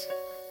Jesus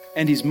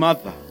and his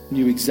mother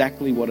knew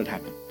exactly what had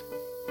happened.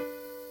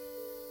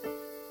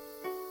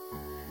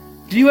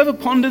 Do you ever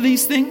ponder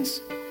these things?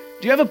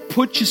 Do you ever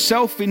put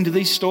yourself into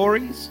these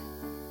stories?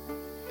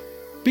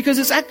 Because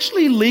it's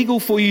actually legal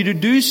for you to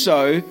do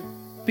so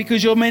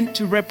because you're meant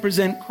to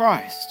represent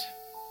Christ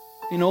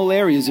in all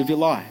areas of your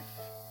life.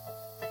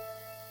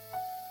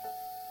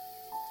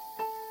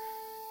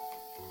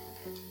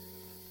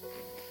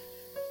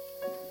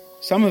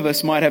 Some of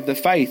us might have the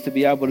faith to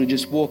be able to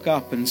just walk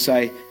up and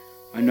say,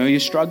 I know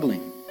you're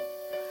struggling.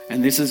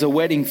 and this is a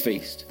wedding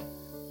feast,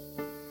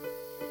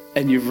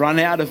 and you've run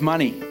out of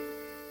money,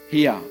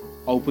 here,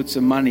 I'll put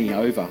some money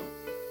over.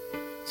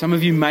 Some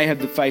of you may have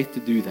the faith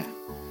to do that.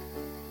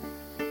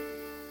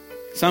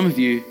 Some of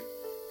you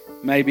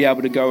may be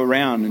able to go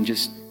around and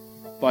just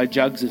buy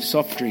jugs of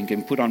soft drink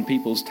and put on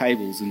people's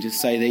tables and just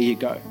say, there you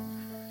go.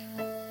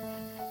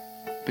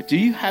 But do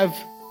you have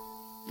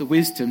the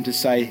wisdom to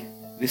say,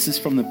 this is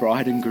from the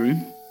bride and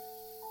groom?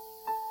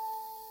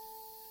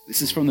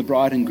 This is from the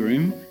bride and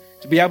groom?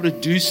 To be able to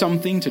do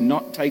something, to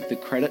not take the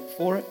credit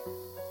for it?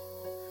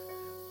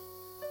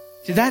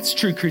 See, that's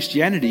true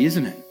Christianity,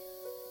 isn't it?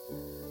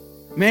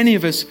 Many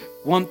of us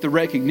want the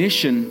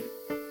recognition,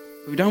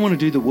 but we don't want to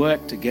do the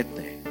work to get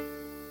there.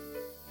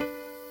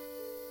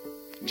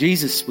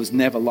 Jesus was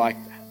never like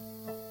that.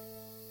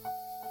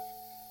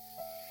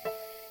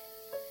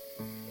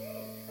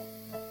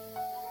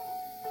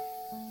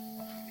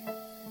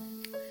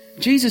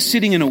 Jesus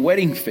sitting in a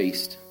wedding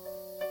feast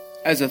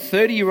as a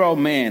 30-year-old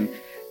man,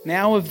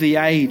 now of the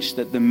age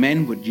that the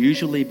men would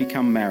usually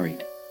become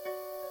married.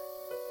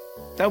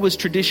 That was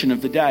tradition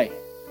of the day.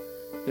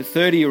 The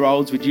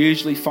 30-year-olds would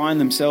usually find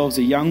themselves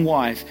a young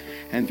wife,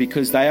 and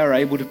because they are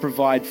able to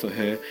provide for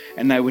her,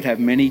 and they would have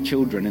many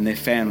children and their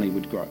family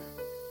would grow.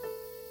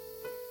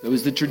 That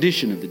was the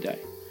tradition of the day.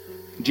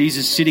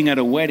 Jesus sitting at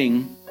a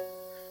wedding,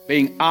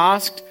 being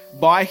asked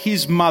by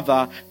his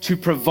mother to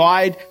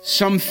provide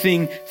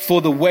something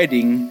for the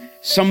wedding,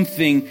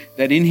 something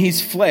that in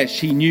his flesh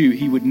he knew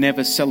he would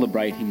never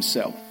celebrate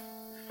himself.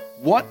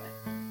 What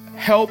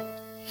helped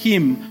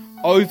him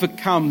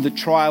overcome the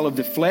trial of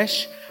the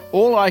flesh?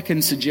 All I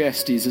can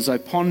suggest is, as I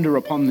ponder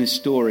upon this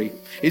story,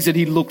 is that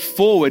he looked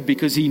forward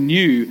because he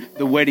knew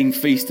the wedding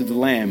feast of the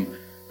Lamb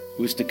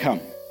was to come.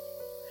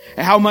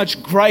 How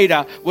much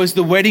greater was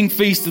the wedding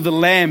feast of the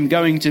Lamb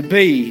going to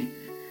be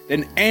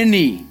than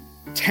any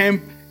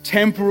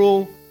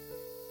temporal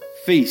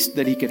feast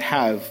that he could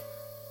have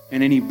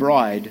and any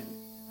bride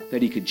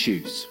that he could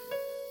choose.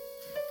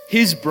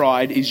 His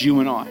bride is you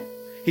and I.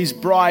 His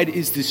bride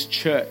is this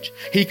church.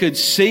 He could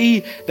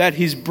see that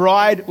his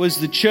bride was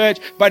the church,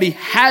 but he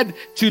had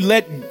to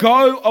let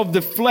go of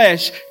the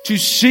flesh to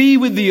see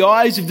with the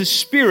eyes of the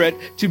Spirit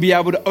to be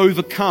able to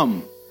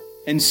overcome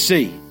and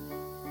see.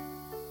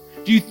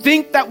 Do you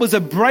think that was a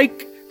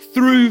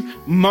breakthrough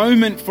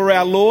moment for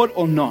our Lord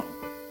or not?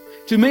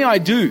 To me, I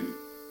do.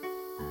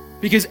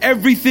 Because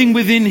everything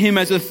within him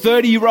as a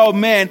 30-year-old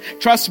man,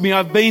 trust me,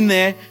 I've been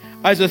there,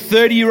 as a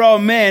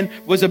 30-year-old man,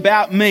 was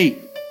about me.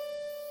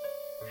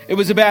 It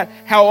was about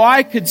how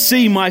I could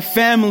see my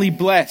family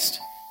blessed.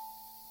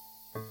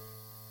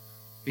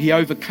 He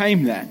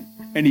overcame that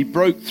and he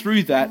broke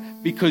through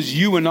that because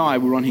you and I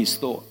were on his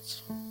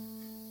thoughts.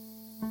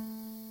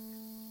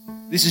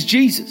 This is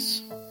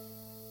Jesus.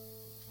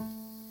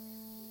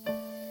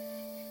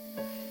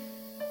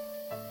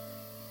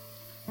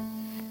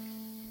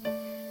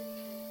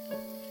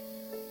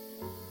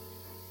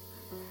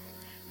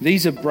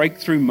 These are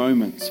breakthrough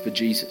moments for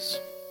Jesus,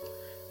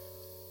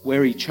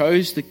 where he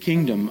chose the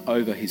kingdom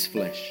over his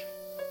flesh.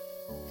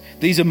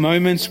 These are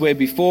moments where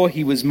before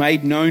he was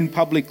made known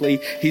publicly,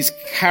 his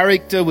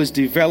character was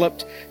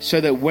developed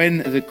so that when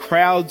the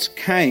crowds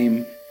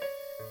came,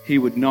 he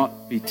would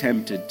not be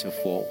tempted to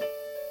fall.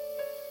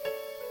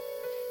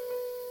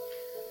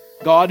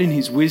 God in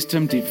his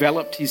wisdom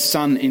developed his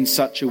son in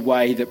such a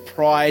way that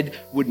pride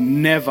would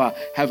never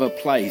have a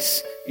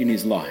place in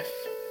his life.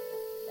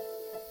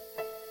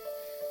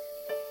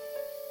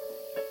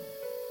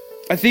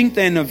 I think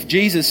then of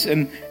Jesus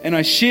and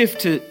I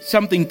shift to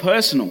something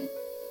personal.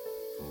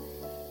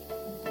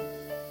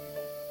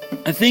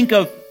 I think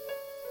of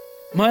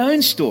my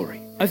own story.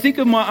 I think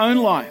of my own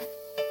life.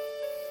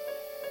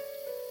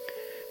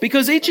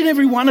 Because each and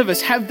every one of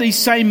us have these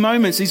same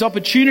moments, these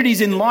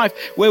opportunities in life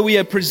where we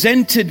are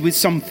presented with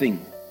something.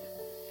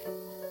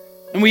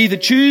 And we either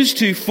choose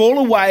to fall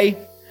away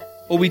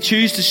or we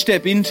choose to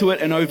step into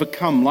it and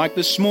overcome. Like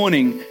this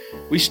morning,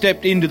 we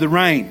stepped into the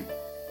rain.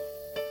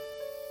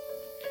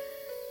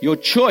 Your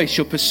choice,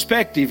 your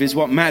perspective is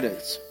what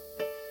matters.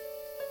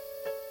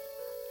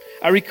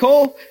 I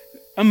recall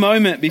a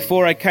moment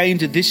before I came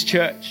to this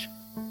church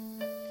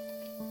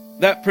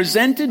that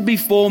presented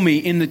before me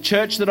in the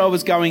church that I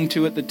was going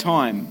to at the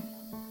time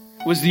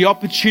was the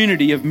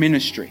opportunity of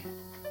ministry.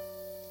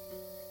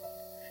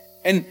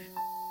 And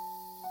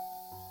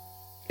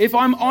if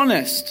I'm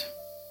honest,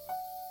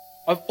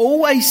 I've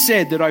always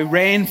said that I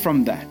ran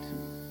from that.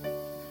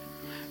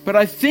 But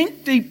I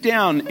think deep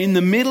down in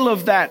the middle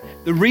of that,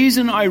 the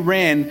reason I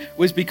ran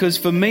was because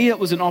for me it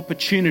was an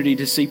opportunity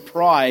to see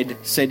pride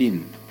set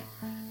in.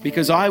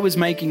 Because I was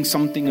making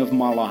something of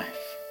my life.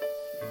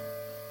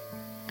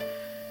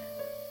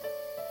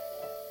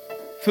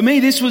 For me,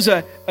 this was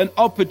an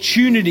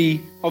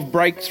opportunity of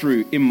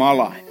breakthrough in my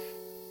life.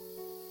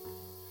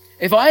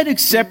 If I had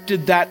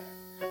accepted that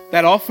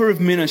offer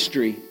of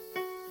ministry,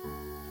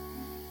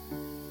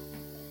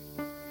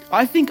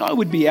 I think I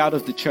would be out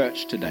of the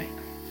church today.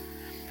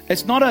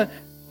 It's not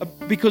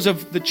because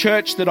of the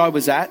church that I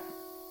was at.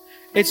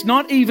 It's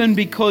not even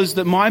because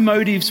that my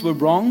motives were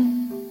wrong.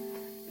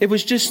 It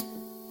was just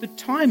the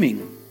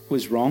timing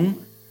was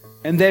wrong,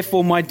 and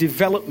therefore my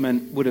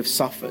development would have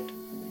suffered.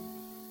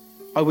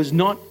 I was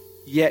not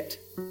yet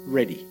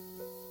ready.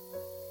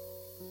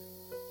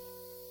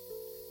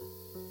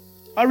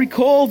 I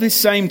recall this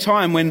same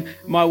time when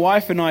my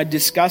wife and I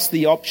discussed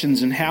the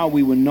options and how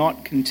we were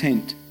not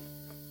content.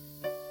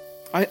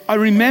 I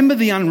remember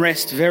the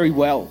unrest very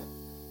well.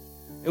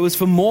 It was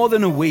for more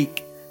than a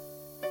week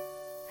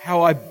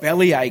how I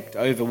belly ached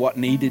over what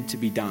needed to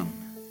be done.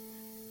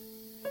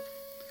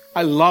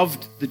 I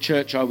loved the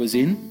church I was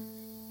in.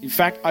 In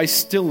fact, I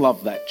still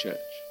love that church.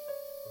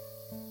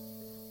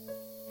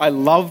 I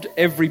loved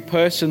every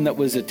person that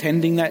was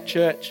attending that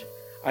church.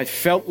 I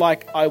felt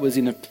like I was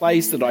in a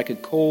place that I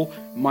could call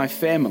my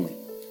family.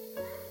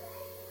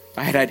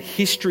 I had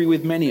history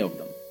with many of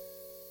them.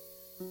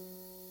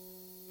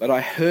 But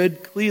I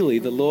heard clearly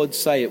the Lord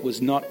say it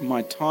was not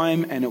my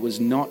time and it was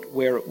not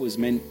where it was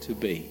meant to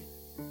be.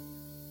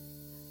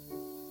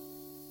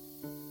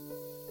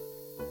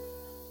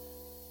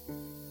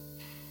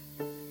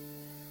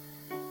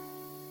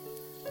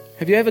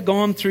 Have you ever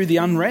gone through the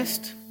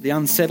unrest, the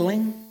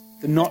unsettling,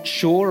 the not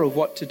sure of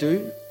what to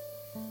do?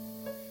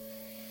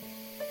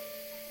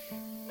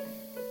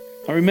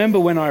 I remember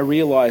when I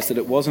realized that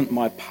it wasn't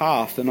my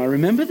path, and I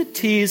remember the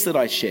tears that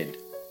I shed.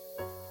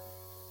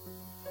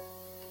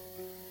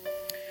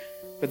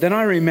 But then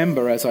I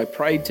remember, as I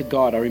prayed to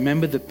God, I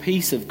remember the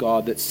peace of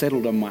God that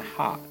settled on my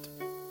heart.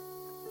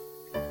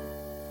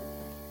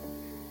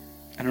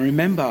 And I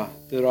remember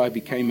that I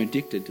became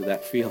addicted to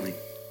that feeling.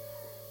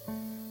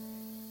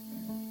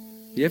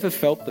 You ever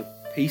felt the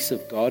peace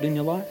of God in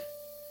your life?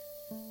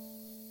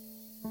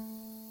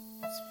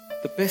 It's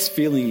the best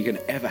feeling you can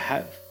ever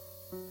have.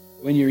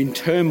 When you're in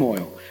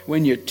turmoil,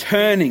 when you're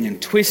turning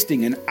and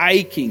twisting and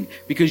aching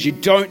because you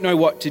don't know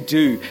what to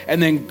do,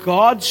 and then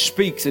God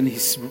speaks and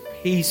His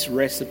peace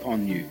rests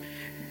upon you.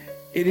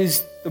 It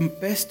is the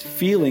best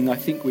feeling I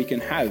think we can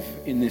have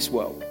in this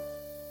world.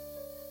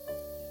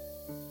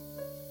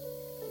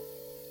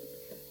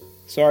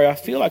 Sorry, I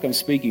feel like I'm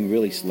speaking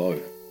really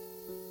slow.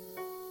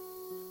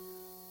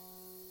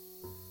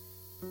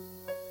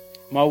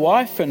 My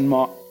wife and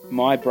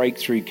my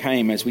breakthrough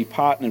came as we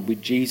partnered with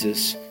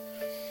Jesus,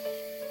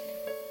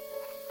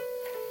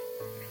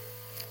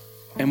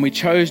 and we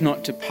chose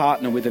not to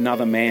partner with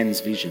another man's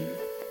vision.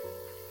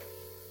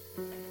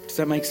 Does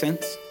that make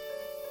sense?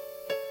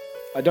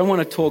 I don't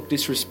want to talk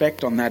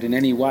disrespect on that in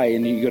any way,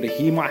 and you've got to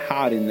hear my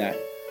heart in that.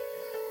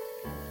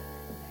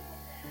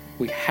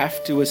 We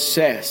have to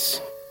assess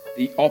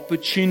the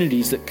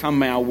opportunities that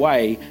come our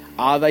way.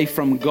 Are they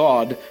from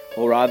God,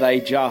 or are they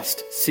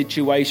just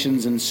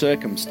situations and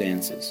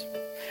circumstances?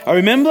 I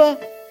remember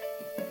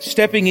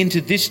stepping into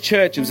this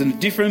church. It was in a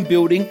different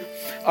building.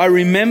 I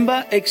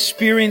remember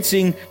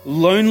experiencing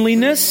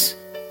loneliness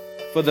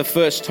for the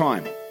first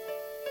time.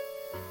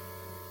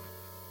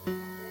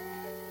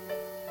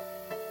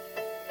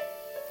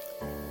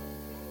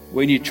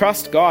 When you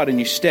trust God and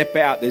you step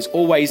out, there's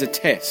always a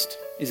test,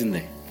 isn't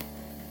there?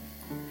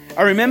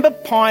 I remember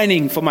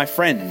pining for my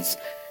friends.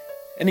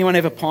 Anyone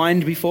ever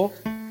pined before?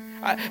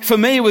 For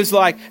me, it was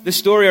like, the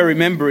story I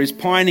remember is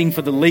pining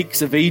for the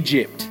leeks of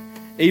Egypt,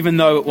 even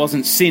though it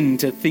wasn't sin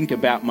to think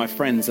about my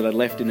friends that I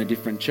left in a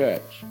different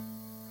church.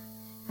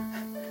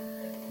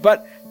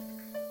 But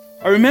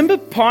I remember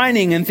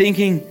pining and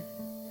thinking,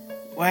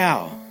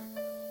 wow.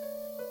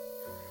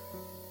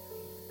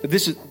 But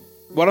this is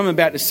what I'm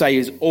about to say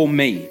is all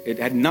me. It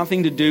had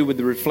nothing to do with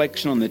the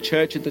reflection on the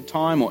church at the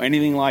time or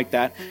anything like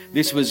that.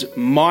 This was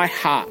my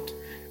heart.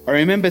 I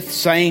remember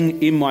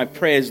saying in my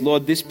prayers,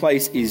 Lord, this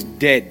place is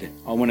dead.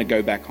 I want to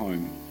go back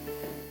home.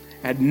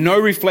 I had no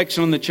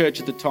reflection on the church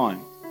at the time.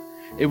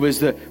 It was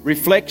the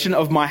reflection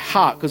of my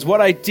heart, because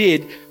what I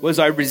did was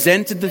I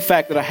resented the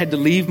fact that I had to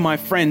leave my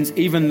friends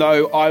even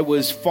though I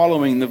was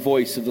following the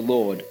voice of the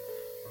Lord.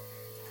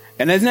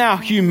 And as now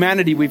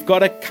humanity, we've got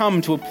to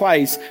come to a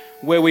place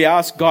where we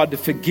ask God to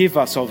forgive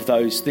us of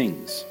those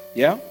things.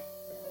 Yeah?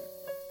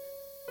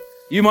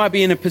 You might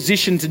be in a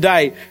position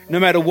today, no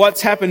matter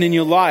what's happened in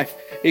your life.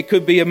 It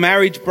could be a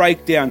marriage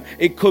breakdown.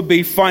 It could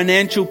be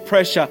financial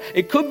pressure.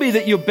 It could be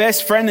that your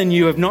best friend and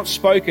you have not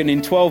spoken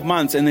in 12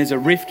 months and there's a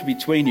rift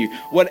between you.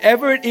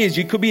 Whatever it is,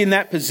 you could be in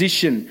that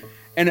position,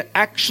 and it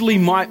actually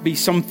might be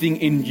something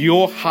in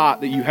your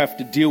heart that you have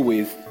to deal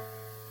with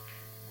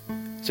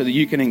so that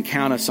you can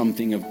encounter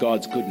something of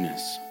God's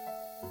goodness.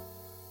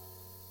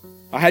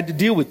 I had to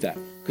deal with that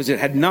because it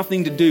had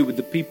nothing to do with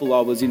the people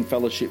I was in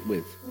fellowship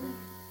with.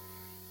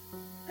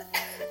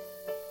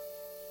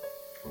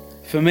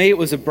 For me, it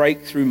was a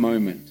breakthrough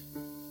moment.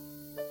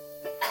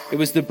 It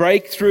was the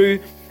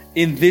breakthrough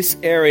in this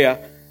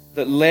area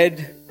that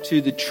led to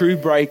the true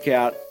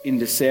breakout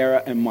into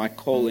Sarah and my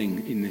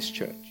calling in this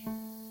church.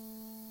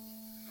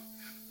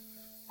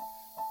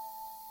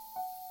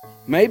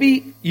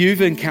 Maybe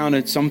you've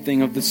encountered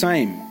something of the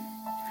same.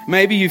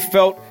 Maybe you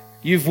felt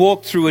you've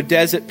walked through a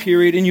desert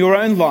period in your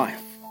own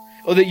life,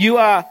 or that you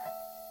are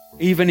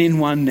even in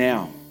one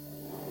now.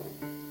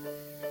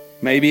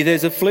 Maybe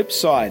there's a flip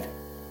side.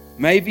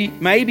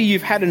 Maybe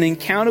you've had an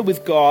encounter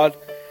with God.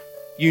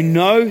 You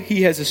know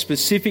he has a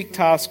specific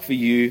task for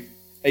you,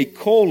 a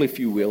call, if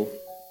you will,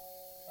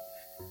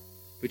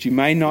 but you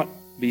may not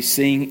be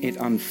seeing it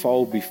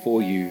unfold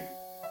before you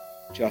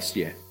just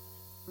yet.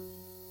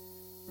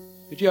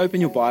 Would you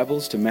open your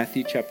Bibles to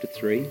Matthew chapter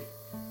 3?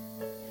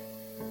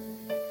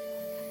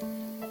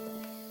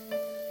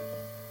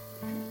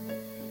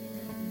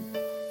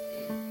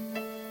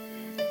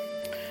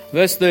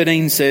 Verse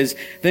 13 says,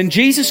 Then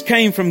Jesus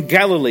came from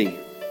Galilee.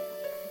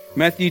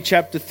 Matthew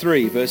chapter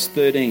 3, verse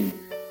 13.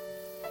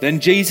 Then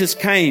Jesus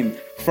came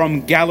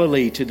from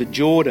Galilee to the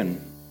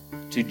Jordan,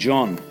 to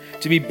John,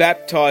 to be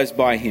baptized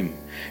by him.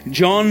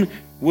 John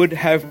would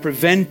have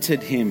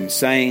prevented him,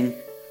 saying,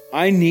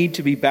 I need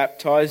to be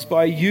baptized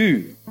by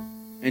you,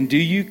 and do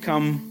you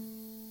come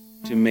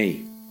to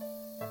me?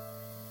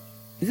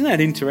 Isn't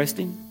that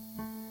interesting?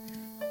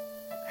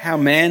 How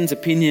man's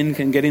opinion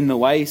can get in the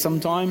way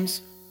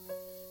sometimes.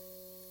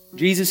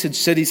 Jesus had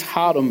set his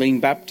heart on being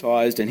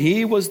baptized, and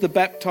he was the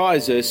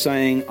baptizer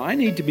saying, I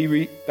need to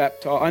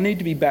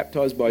be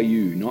baptized by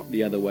you, not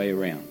the other way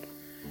around.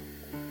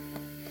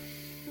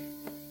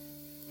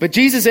 But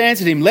Jesus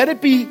answered him, Let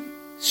it be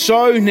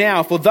so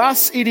now, for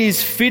thus it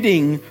is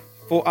fitting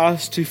for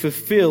us to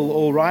fulfill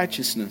all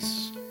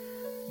righteousness.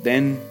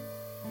 Then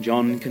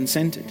John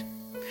consented.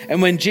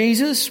 And when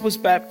Jesus was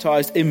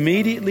baptized,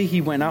 immediately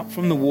he went up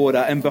from the water,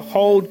 and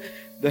behold,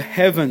 the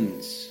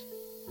heavens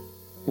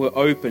were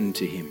opened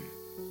to him.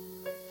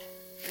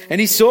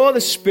 And he saw the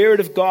Spirit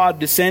of God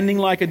descending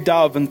like a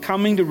dove and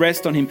coming to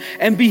rest on him.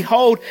 And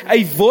behold,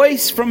 a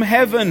voice from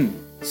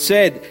heaven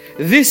said,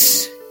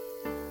 This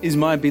is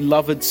my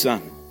beloved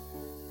Son,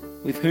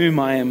 with whom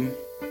I am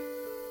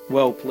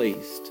well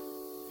pleased.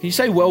 Can you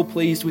say well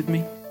pleased with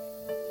me?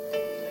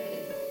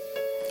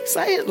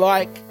 Say it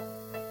like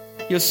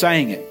you're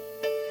saying it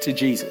to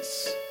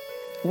Jesus.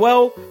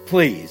 Well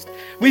pleased.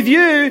 With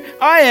you,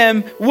 I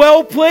am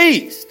well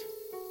pleased.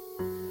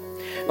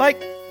 Like,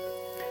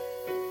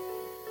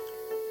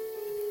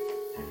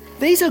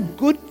 these are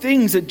good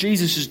things that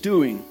Jesus is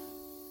doing.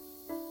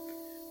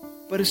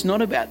 But it's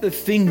not about the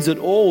things at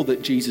all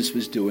that Jesus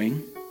was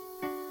doing.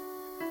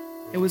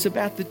 It was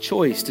about the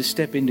choice to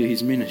step into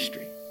his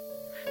ministry.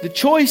 The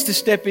choice to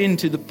step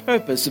into the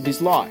purpose of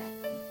his life.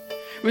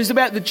 It was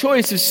about the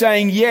choice of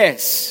saying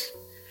yes.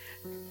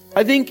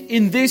 I think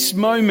in this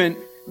moment,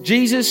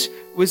 Jesus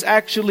was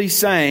actually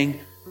saying,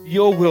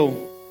 Your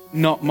will,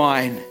 not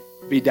mine,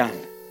 be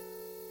done.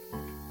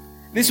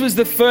 This was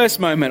the first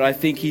moment I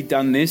think he'd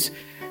done this.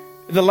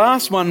 The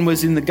last one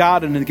was in the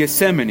Garden of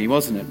Gethsemane,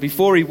 wasn't it?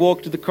 Before he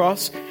walked to the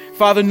cross.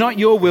 Father, not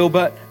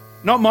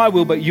my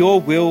will, but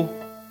your will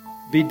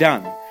be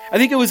done. I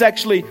think it was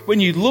actually, when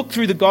you look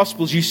through the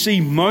Gospels, you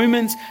see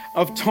moments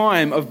of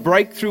time of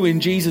breakthrough in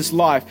Jesus'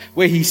 life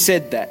where he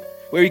said that.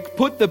 Where he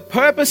put the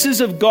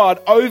purposes of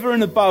God over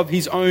and above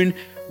his own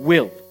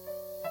will.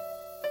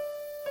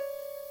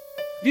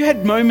 Have you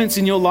had moments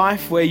in your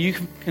life where you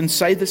can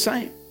say the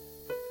same?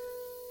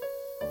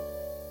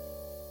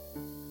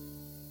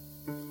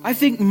 I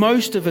think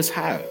most of us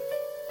have.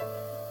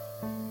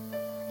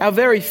 Our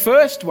very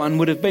first one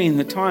would have been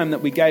the time that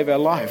we gave our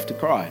life to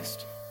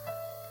Christ.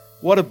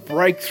 What a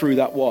breakthrough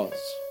that was.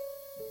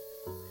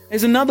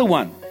 There's another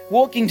one.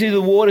 Walking through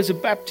the waters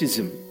of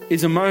baptism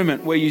is a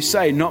moment where you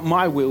say, Not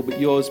my will, but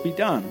yours be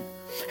done.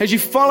 As you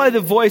follow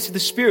the voice of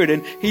the Spirit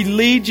and he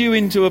leads you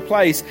into a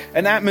place,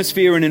 an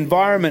atmosphere, an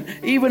environment,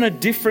 even a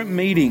different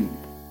meeting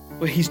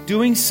where he's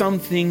doing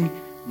something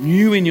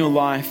new in your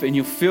life and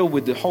you're filled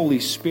with the Holy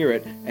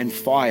Spirit and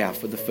fire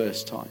for the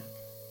first time.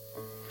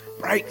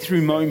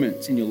 Breakthrough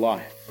moments in your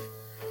life.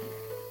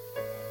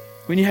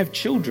 When you have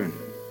children,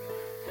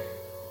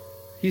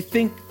 you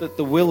think that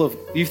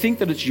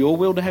it's your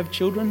will to have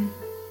children?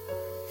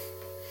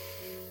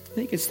 I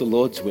think it's the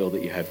Lord's will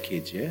that you have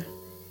kids, yeah?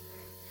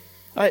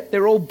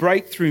 They're all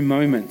breakthrough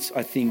moments,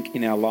 I think,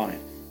 in our life.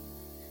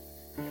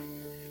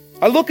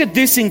 I look at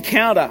this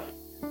encounter.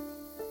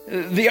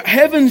 The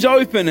heavens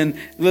open and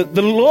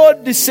the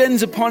Lord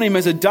descends upon him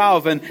as a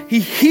dove and he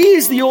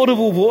hears the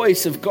audible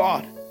voice of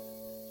God.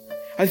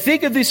 I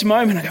think of this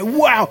moment, I go,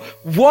 wow,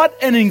 what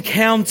an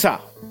encounter.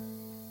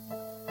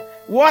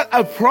 What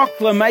a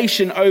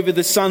proclamation over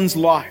the Son's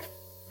life.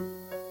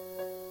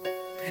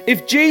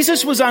 If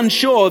Jesus was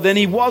unsure, then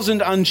he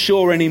wasn't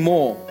unsure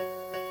anymore.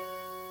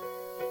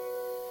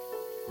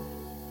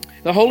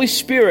 The Holy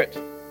Spirit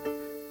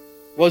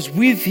was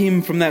with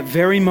him from that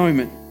very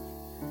moment.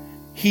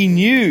 He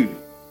knew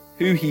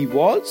who he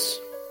was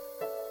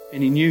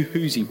and he knew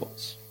whose he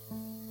was.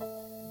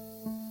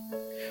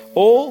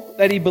 All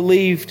that he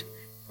believed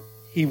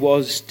he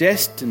was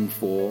destined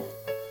for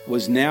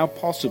was now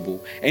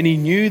possible, and he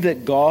knew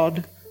that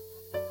God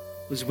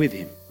was with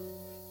him.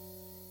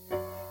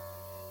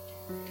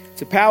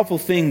 It's a powerful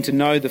thing to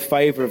know the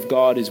favor of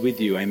God is with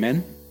you,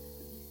 amen?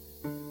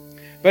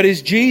 But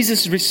it's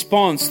Jesus'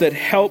 response that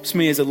helps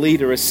me as a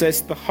leader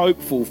assess the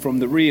hopeful from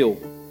the real,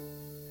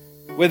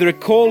 whether a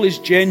call is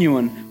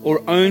genuine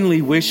or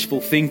only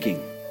wishful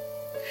thinking.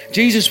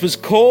 Jesus was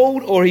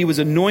called or he was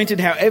anointed,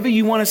 however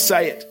you want to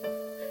say it,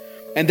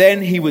 and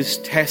then he was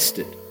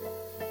tested.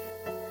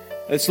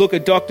 Let's look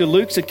at Dr.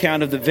 Luke's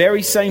account of the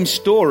very same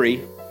story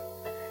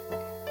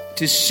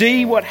to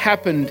see what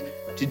happened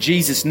to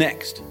Jesus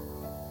next.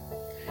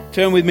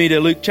 Turn with me to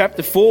Luke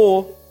chapter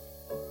 4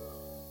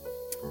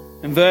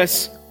 and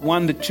verse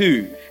 1 to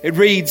 2. It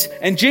reads,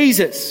 "And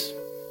Jesus,"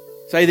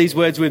 say these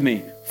words with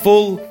me,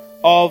 "full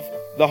of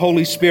the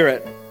Holy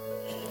Spirit.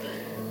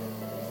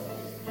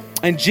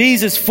 And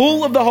Jesus,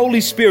 full of the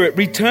Holy Spirit,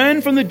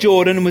 returned from the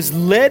Jordan and was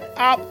led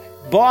up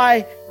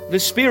by the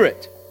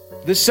Spirit,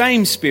 the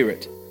same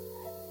Spirit,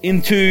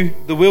 into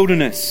the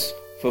wilderness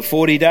for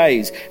 40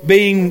 days,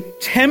 being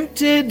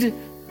tempted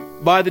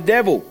by the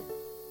devil.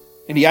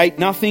 And he ate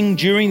nothing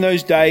during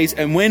those days,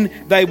 and when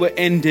they were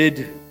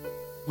ended,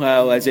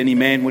 well, as any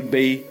man would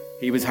be,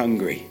 he was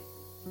hungry."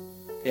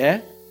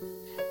 Yeah?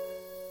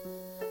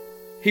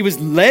 He was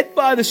led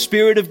by the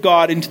Spirit of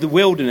God into the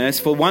wilderness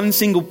for one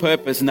single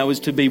purpose, and that was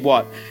to be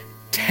what?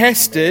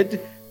 Tested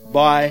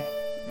by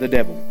the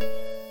devil.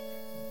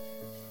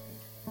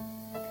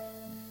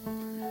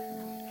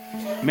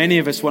 Many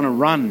of us want to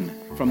run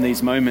from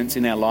these moments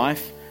in our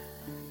life.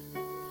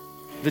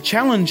 The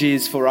challenge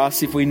is for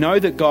us, if we know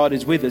that God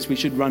is with us, we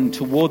should run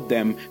toward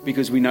them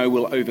because we know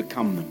we'll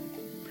overcome them.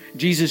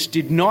 Jesus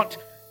did not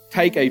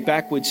take a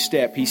backward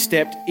step. He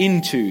stepped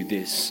into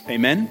this.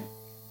 Amen?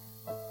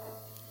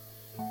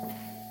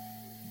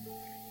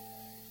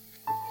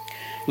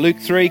 Luke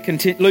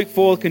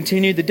 4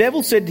 continued, "The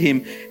devil said to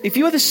him, 'If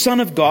you are the Son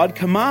of God,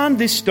 command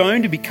this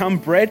stone to become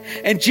bread.'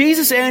 And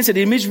Jesus answered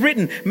him, 'It is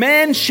written,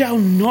 man shall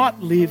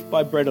not live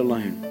by bread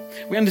alone.'"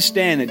 We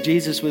understand that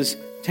Jesus was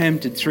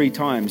tempted 3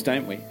 times,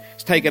 don't we? He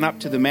was taken up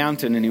to the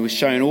mountain and he was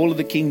shown all of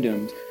the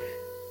kingdoms.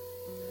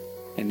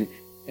 And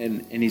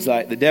he's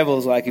like, the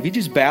devil's like, "If you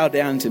just bow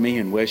down to me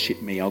and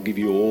worship me, I'll give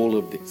you all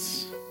of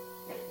this.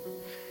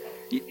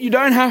 You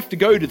don't have to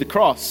go to the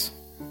cross.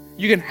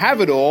 You can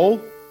have it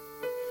all.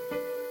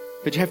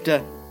 But you have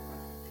to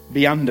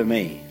be under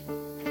me."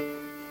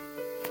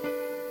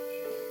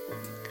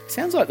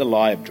 Sounds like the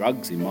lie of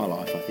drugs in my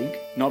life, I think.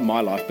 Not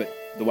my life, but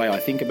the way I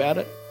think about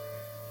it.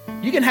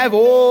 You can have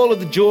all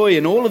of the joy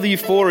and all of the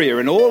euphoria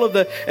and all of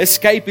the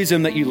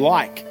escapism that you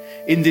like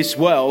in this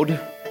world,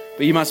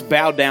 but you must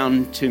bow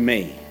down to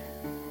me.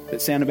 Does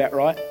that sound about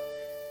right?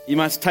 You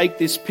must take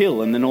this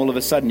pill and then all of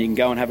a sudden you can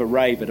go and have a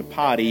rave at a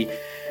party,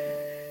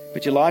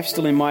 but your life's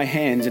still in my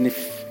hands, and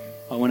if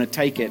I want to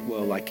take it,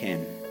 well, I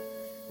can.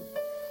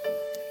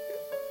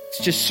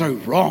 It's just so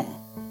wrong.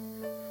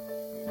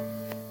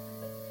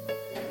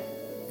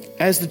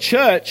 As the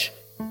church,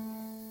 as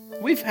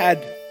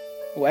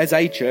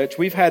a church,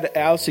 we've had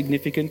our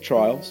significant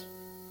trials.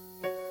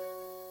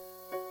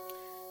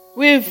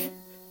 We've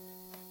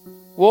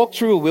walked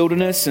through a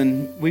wilderness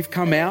and we've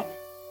come out.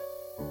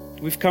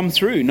 We've come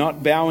through,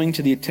 not bowing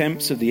to the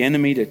attempts of the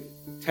enemy to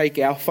take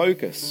our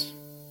focus.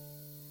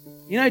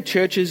 You know,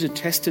 churches are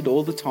tested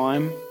all the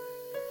time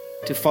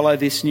to follow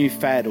this new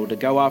fad or to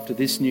go after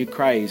this new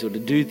craze or to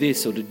do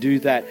this or to do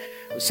that.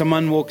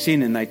 Someone walks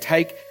in and they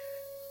take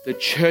the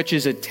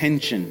church's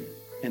attention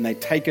and they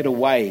take it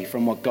away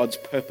from what God's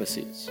purpose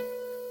is.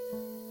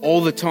 All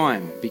the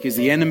time, because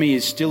the enemy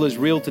is still as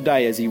real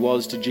today as he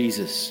was to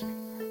Jesus.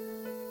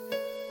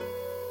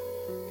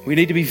 We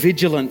need to be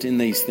vigilant in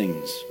these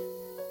things.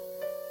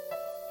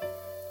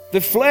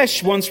 The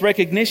flesh wants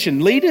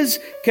recognition. Leaders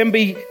can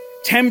be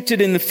tempted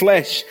in the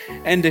flesh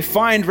and to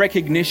find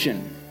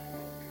recognition.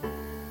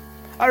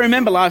 I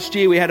remember last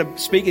year we had a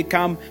speaker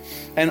come,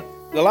 and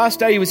the last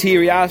day he was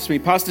here, he asked me,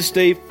 "Pastor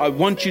Steve, I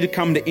want you to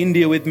come to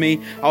India with me.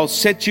 I'll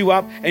set you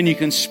up and you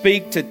can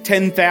speak to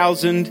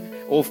 10,000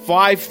 or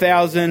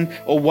 5,000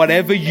 or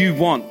whatever you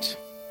want."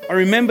 I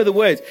remember the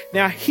words.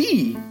 Now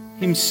he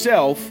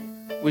himself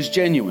was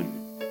genuine.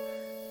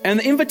 And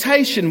the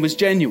invitation was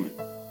genuine.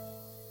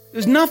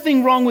 There's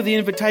nothing wrong with the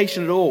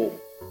invitation at all.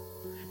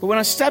 But when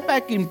I sat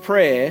back in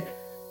prayer,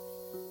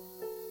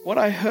 what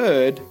I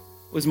heard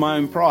was my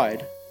own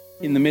pride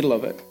in the middle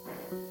of it.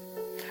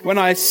 When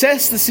I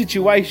assessed the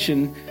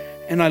situation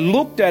and I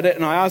looked at it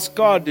and I asked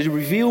God to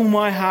reveal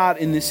my heart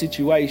in this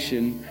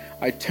situation,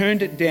 I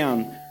turned it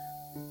down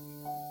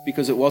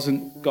because it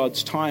wasn't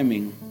God's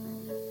timing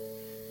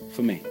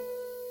for me.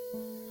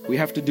 We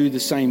have to do the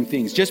same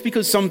things. Just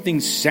because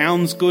something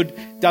sounds good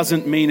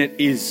doesn't mean it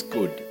is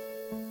good.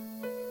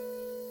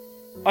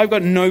 I've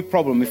got no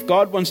problem. If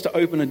God wants to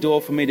open a door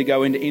for me to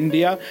go into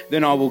India,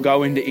 then I will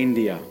go into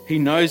India. He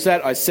knows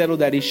that. I settled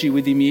that issue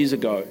with him years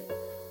ago.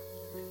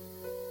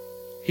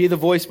 Hear the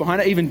voice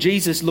behind it. Even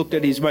Jesus looked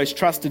at his most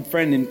trusted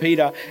friend in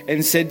Peter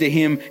and said to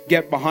him,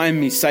 "Get behind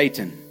me,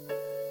 Satan."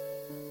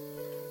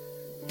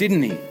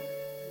 Didn't he?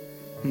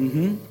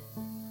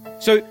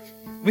 So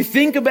we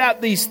think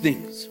about these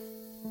things.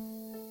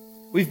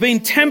 We've been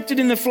tempted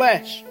in the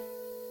flesh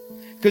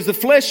because the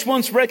flesh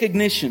wants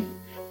recognition.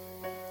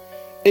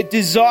 It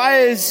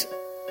desires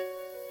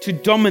to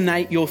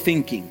dominate your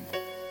thinking.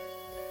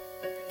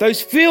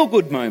 Those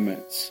feel-good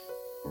moments,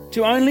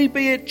 to only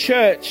be at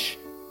church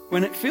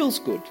when it feels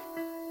good.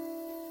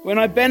 When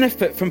I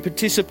benefit from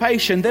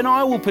participation, then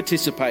I will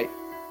participate.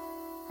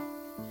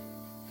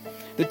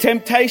 The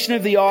temptation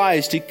of the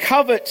eyes to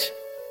covet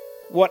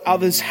what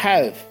others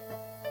have.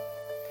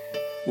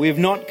 We have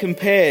not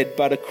compared,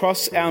 but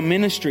across our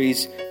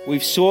ministries,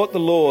 we've sought the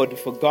Lord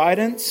for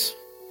guidance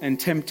and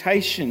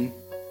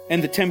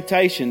the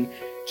temptation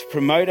to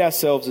promote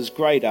ourselves as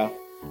greater,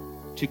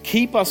 to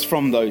keep us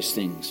from those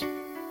things.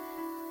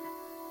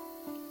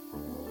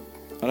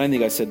 I don't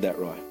think I said that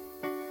right.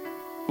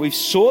 We've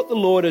sought the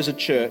Lord as a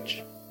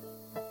church.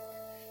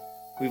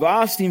 We've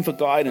asked Him for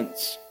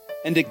guidance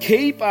and to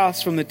keep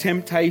us from the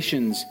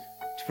temptations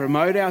to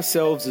promote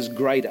ourselves as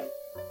greater,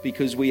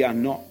 because we are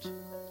not.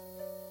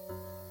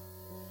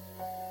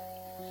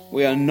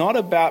 We are not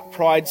about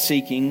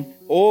pride-seeking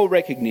or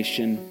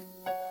recognition.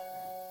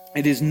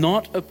 It is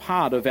not a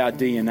part of our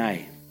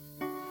DNA.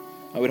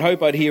 I would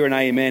hope I'd hear an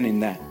amen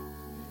in that.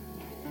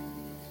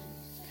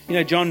 You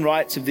know, John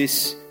writes of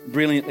this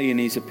brilliantly in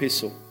his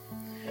epistle.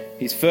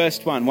 His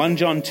first one, 1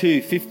 John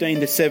 2,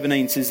 15 to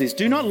 17 says this: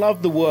 "Do not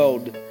love the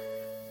world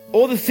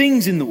or the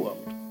things in the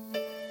world.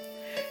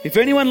 If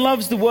anyone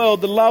loves the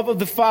world, the love of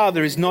the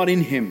Father is not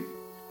in him.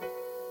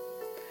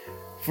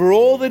 For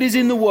all that is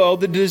in the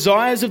world, the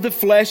desires of the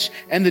flesh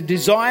and the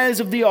desires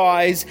of the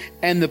eyes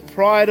and the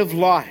pride of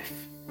life,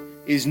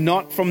 is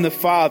not from the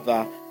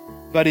Father,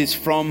 but is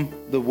from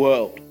the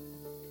world.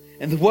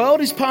 And the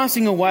world is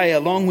passing away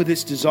along with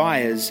its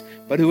desires,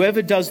 but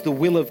whoever does the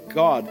will of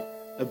God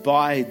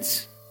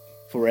abides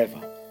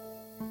forever."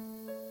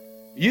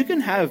 You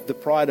can have the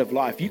pride of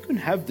life, you can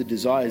have the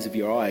desires of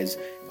your eyes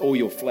or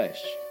your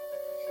flesh,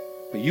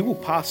 but you will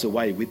pass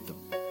away with them.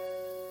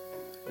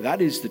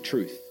 That is the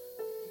truth.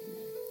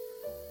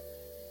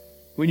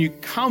 When you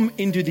come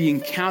into the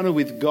encounter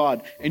with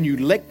God and you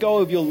let go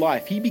of your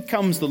life, He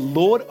becomes the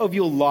Lord of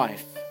your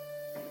life,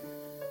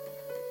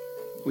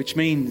 which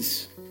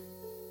means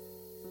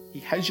He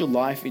has your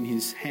life in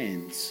His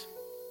hands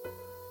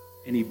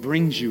and He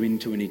brings you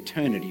into an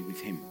eternity with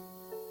Him.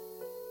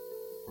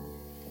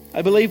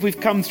 I believe we've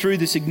come through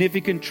the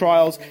significant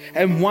trials,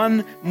 and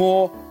one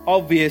more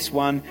obvious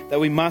one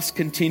that we must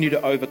continue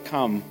to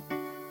overcome.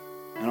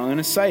 And I'm going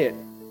to say it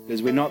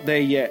because we're not there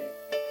yet.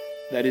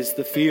 That is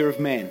the fear of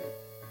man.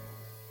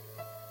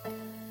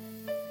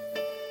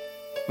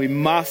 We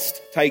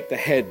must take the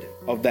head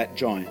of that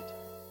giant.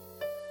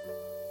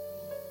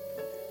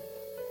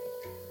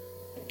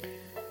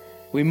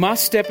 We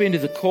must step into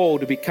the call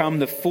to become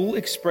the full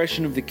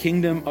expression of the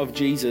kingdom of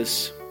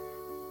Jesus,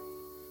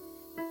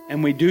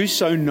 and we do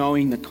so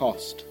knowing the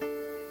cost.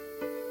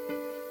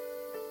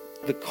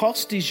 The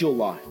cost is your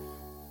life.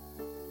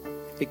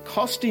 It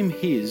cost Him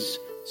His,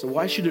 so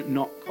why should it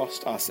not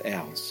cost us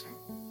ours?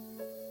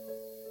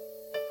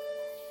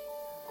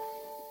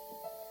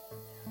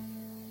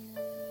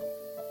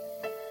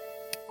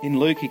 In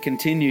Luke, he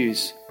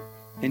continues,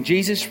 "And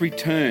Jesus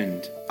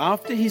returned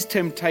after His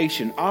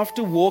temptation,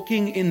 after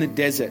walking in the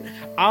desert,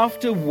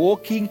 after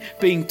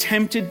being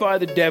tempted by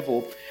the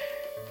devil."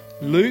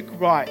 Luke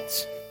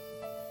writes,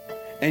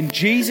 "And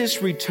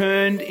Jesus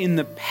returned in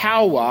the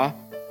power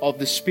of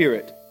the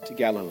Spirit to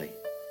Galilee."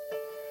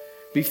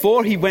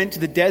 Before He went to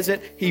the desert,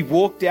 He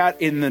walked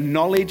out in the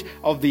knowledge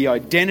of the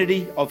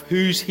identity of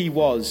whose He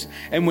was.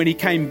 And when He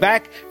came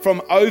back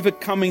from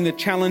overcoming the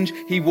challenge,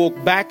 He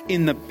walked back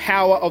in the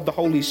power of the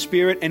Holy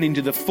Spirit and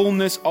into the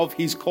fullness of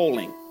His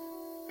calling.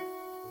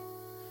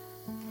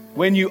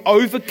 When you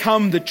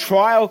overcome the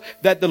trial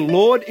that the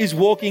Lord is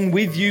walking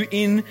with you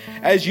in,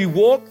 as you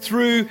walk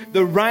through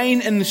the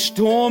rain and the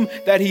storm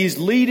that He is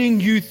leading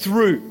you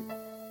through,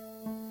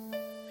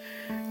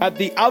 at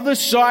the other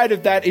side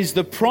of that is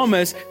the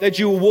promise that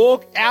you'll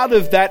walk out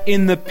of that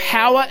in the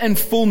power and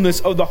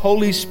fullness of the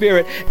Holy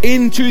Spirit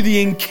into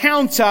the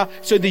encounter,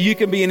 so that you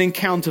can be an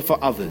encounter for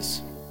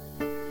others.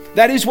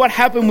 That is what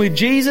happened with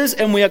Jesus,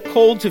 and we are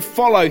called to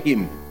follow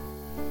Him.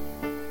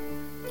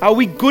 Are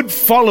we good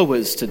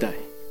followers today?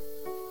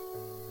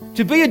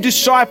 To be a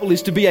disciple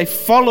is to be a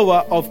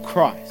follower of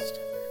Christ.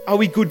 Are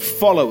we good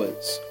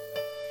followers?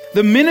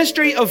 The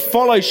ministry of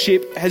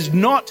fellowship has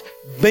not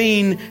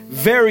been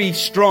very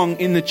strong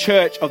in the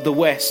church of the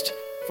West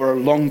for a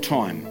long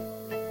time.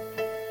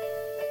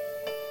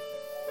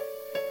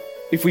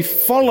 If we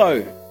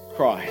follow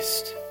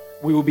Christ,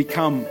 we will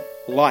become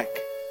like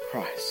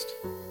Christ.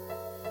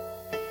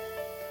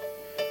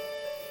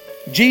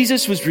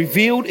 Jesus was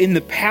revealed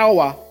in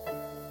power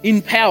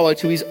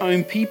to His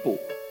own people.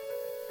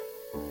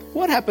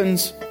 What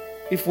happens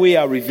if we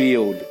are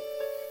revealed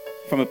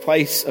from a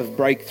place of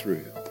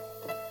breakthrough?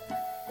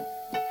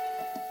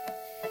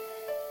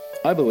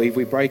 I believe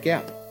we break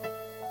out.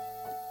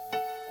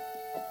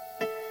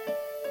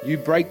 You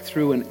break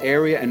through an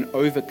area and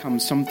overcome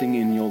something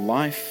in your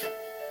life.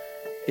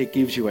 It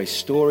gives you a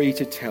story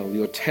to tell.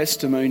 Your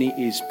testimony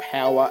is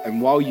power,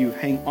 and while you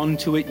hang on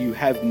to it, you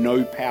have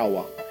no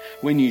power.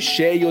 When you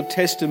share your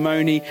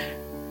testimony,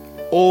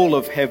 all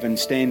of heaven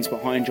stands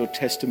behind your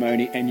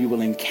testimony, and you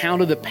will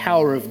encounter the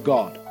power of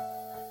God,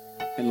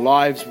 and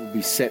lives will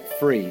be set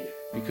free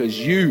because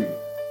you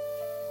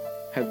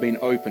have been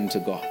open to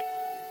God.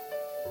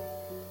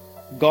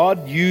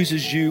 God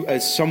uses you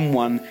as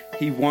someone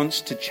He wants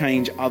to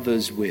change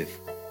others with.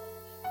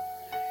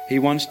 He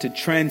wants to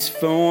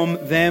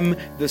transform them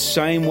the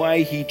same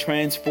way He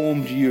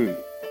transformed you.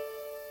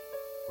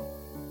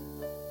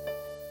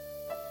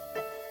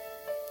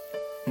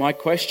 My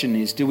question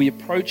is, do we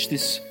approach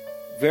this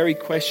very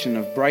question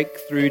of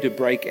breakthrough to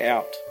break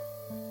out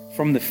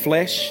from the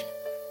flesh,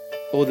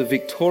 or the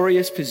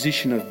victorious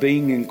position of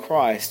being in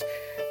Christ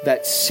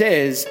that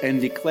says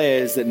and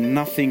declares that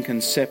nothing can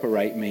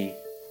separate me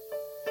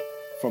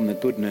from the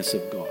goodness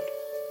of God?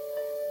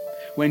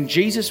 When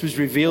Jesus was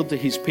revealed to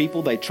His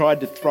people, they tried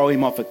to throw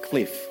Him off a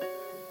cliff.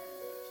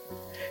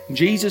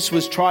 Jesus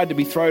was tried to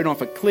be thrown off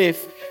a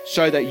cliff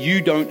so that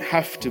you don't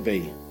have to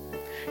be.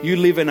 You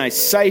live in a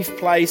safe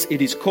place.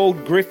 It is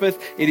called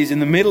Griffith. It is in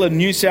the middle of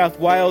New South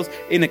Wales,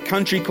 in a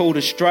country called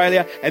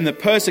Australia, and the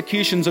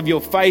persecutions of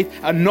your faith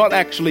are not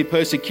actually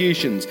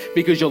persecutions,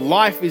 because your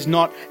life is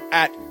not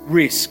at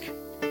risk.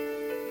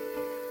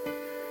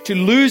 To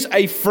lose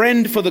a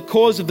friend for the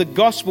cause of the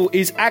gospel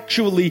is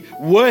actually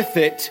worth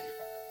it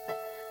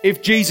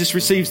if Jesus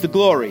receives the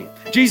glory.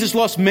 Jesus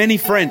lost many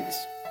friends.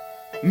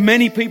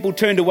 Many people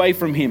turned away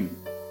from Him.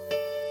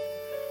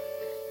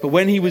 But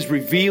when He was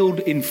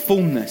revealed in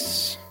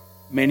fullness,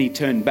 many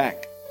turned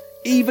back.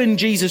 Even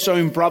Jesus'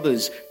 own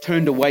brothers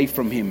turned away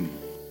from Him.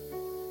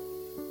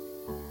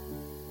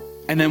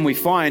 And then we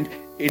find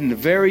in the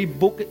very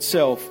book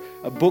itself,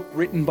 a book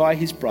written by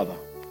His brother.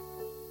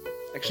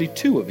 Actually,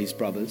 two of His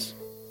brothers.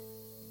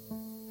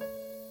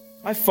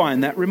 I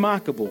find that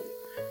remarkable.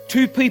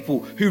 Two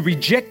people who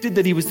rejected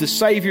that He was the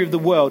Saviour of the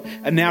world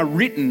are now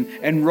written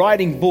and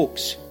writing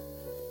books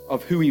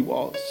of who He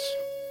was.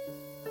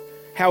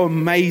 How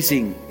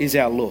amazing is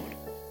our Lord.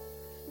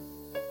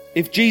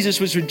 If Jesus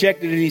was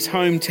rejected in His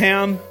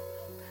hometown,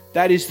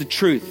 that is the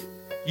truth.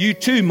 You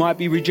too might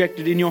be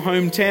rejected in your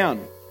hometown.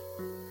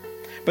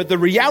 But the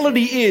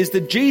reality is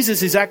that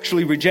Jesus is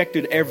actually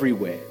rejected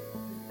everywhere,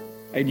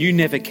 and you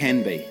never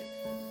can be.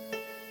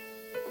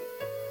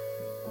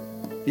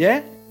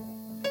 Yeah?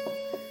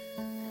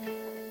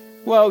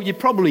 Well, you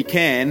probably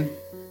can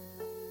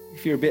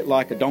if you're a bit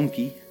like a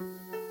donkey.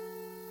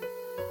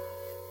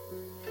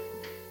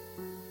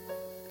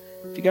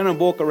 If you're going to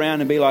walk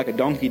around and be like a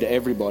donkey to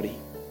everybody,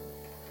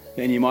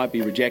 then you might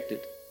be rejected.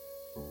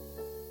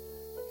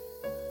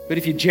 But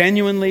if you're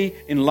genuinely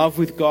in love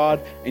with God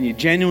and you're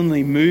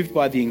genuinely moved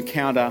by the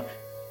encounter,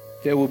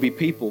 there will be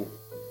people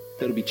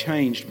that will be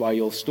changed by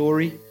your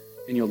story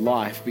and your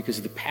life,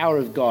 because the power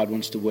of God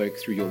wants to work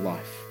through your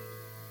life.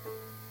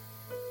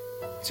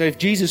 So if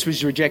Jesus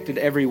was rejected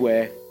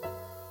everywhere,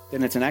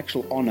 then it's an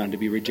actual honor to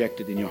be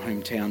rejected in your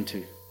hometown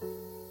too.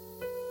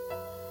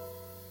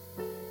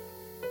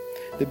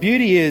 The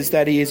beauty is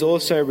that He is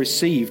also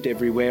received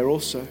everywhere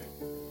also.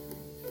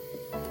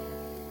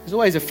 There's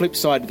always a flip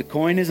side to the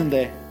coin, isn't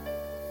there?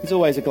 There's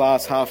always a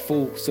glass half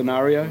full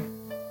scenario.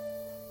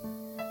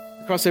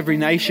 Across every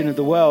nation of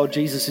the world,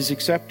 Jesus is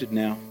accepted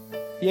now.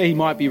 Yeah, He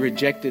might be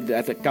rejected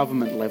at the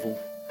government level,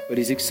 but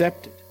He's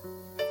accepted.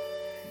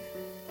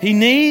 He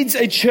needs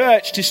a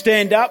church to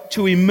stand up,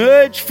 to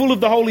emerge full of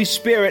the Holy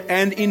Spirit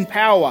and in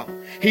power.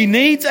 He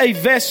needs a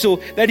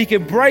vessel that He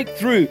can break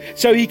through,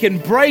 so He can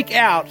break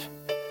out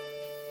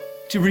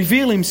to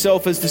reveal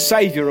Himself as the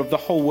Saviour of the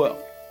whole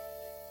world.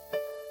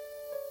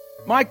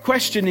 My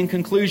question in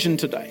conclusion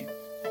today: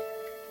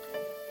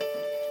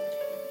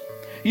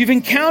 you've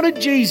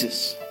encountered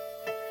Jesus.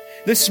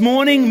 This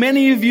morning,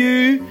 many of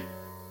you,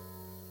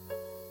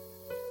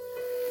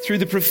 through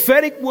the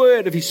prophetic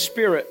word of His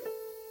Spirit,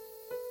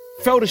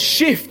 felt a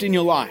shift in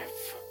your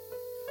life.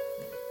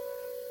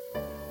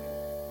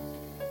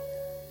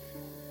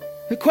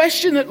 The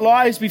question that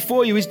lies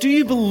before you is, do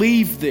you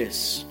believe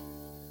this?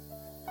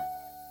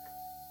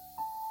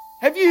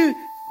 Have you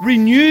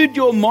renewed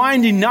your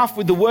mind enough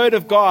with the Word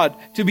of God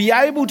to be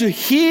able to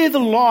hear the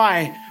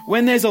lie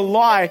when there's a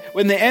lie,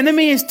 when the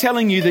enemy is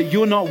telling you that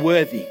you're not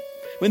worthy,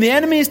 when the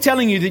enemy is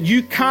telling you that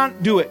you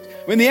can't do it,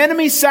 when the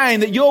enemy is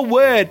saying that your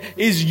word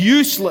is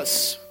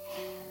useless?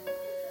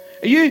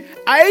 Are you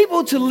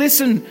able to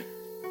listen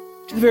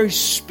to the very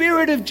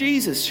Spirit of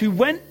Jesus, who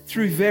went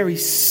through very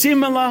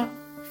similar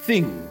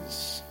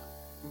things,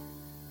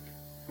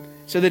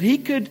 so that He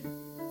could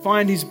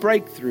find His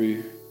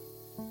breakthrough,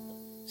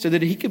 so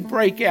that He could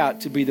break out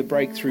to be the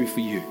breakthrough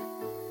for you?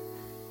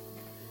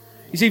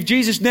 You see, if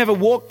Jesus never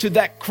walked to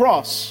that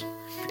cross,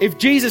 if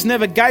Jesus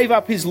never gave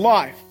up His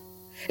life,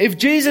 if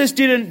Jesus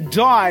didn't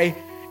die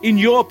in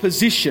your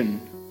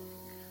position,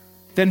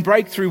 then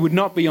breakthrough would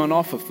not be on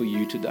offer for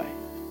you today.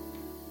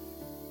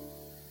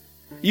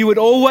 You would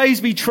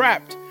always be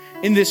trapped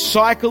in this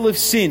cycle of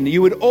sin.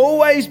 You would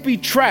always be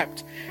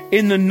trapped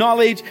in the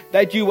knowledge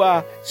that you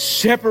are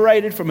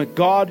separated from a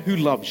God who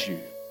loves you.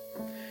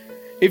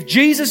 If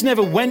Jesus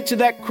never went to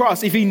that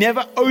cross, if He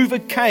never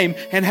overcame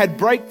and had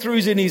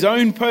breakthroughs in His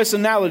own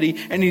personality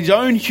and His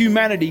own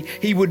humanity,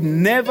 He would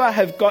never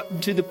have gotten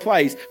to the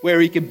place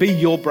where He could be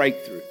your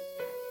breakthrough.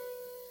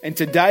 And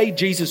today,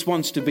 Jesus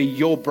wants to be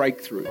your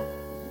breakthrough.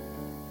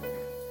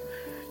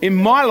 In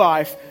my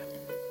life,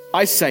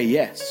 I say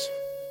yes.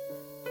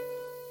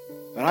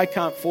 But I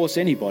can't force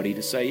anybody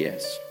to say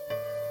yes.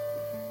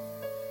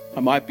 I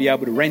might be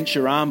able to wrench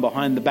your arm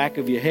behind the back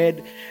of your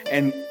head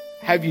and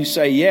have you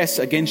say yes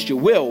against your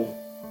will.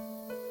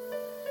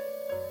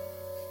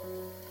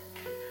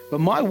 But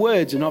my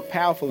words are not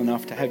powerful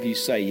enough to have you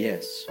say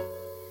yes.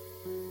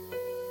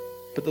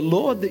 But the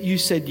Lord that you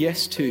said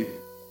yes to,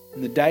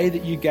 and the day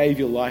that you gave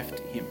your life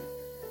to him,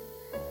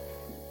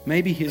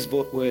 maybe his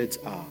words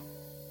are.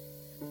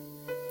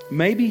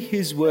 Maybe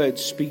his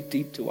words speak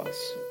deep to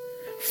us.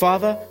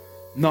 Father,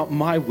 not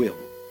my will,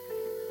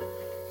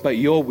 but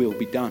your will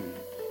be done.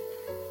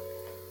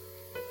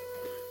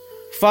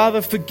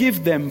 Father,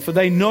 forgive them, for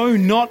they know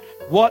not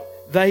what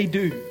they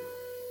do.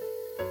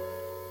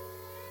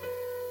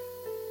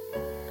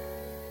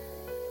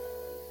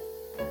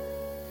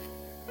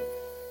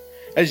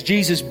 As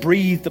Jesus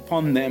breathed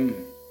upon them,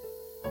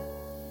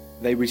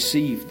 they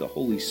received the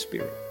Holy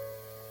Spirit.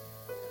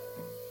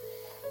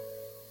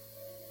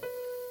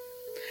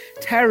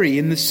 Tarry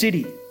in the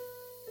city.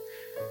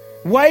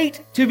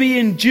 Wait to be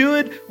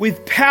endued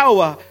with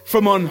power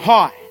from on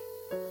high.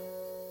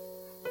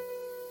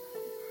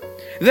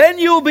 Then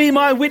you'll be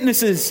my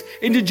witnesses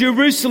into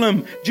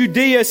Jerusalem,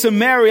 Judea,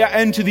 Samaria,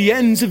 and to the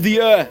ends of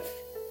the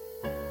earth.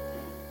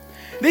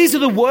 These are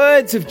the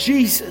words of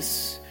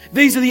Jesus.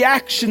 These are the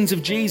actions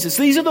of Jesus.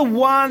 These are the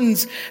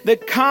ones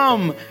that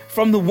come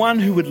from the one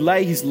who would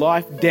lay his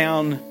life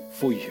down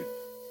for you.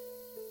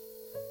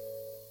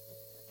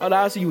 I'd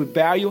ask that you would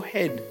bow your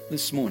head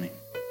this morning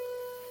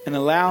and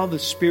allow the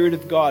Spirit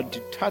of God to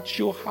touch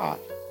your heart.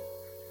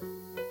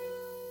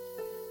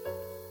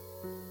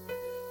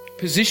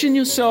 Position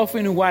yourself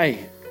in a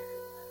way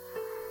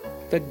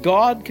that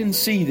God can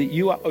see that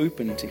you are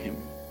open to him.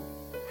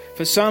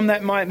 For some,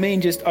 that might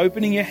mean just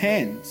opening your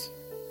hands.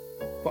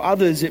 For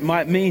others, it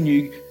might mean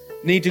you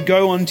need to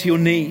go onto your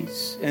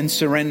knees and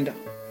surrender.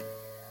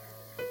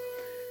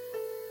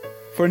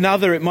 For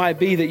another, it might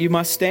be that you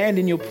must stand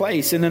in your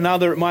place. And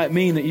another, it might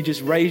mean that you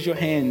just raise your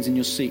hands in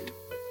your seat.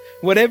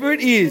 Whatever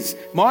it is,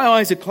 my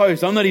eyes are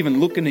closed. I'm not even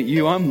looking at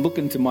you. I'm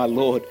looking to my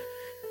Lord.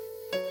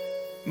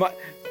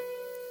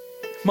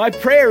 My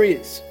prayer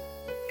is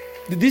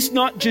that this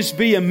not just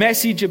be a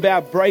message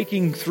about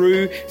breaking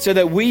through so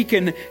that we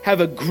can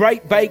have a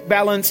great bank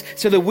balance,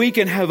 so that we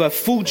can have a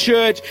full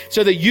church,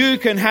 so that you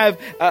can have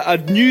a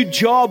new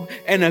job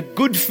and a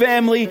good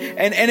family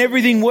and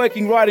everything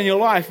working right in your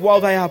life.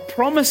 While they are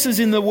promises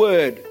in the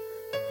Word,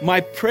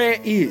 my prayer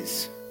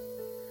is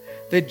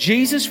that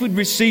Jesus would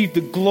receive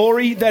the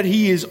glory that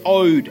he is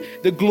owed,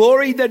 the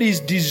glory that he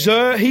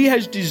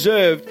has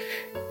deserved,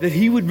 that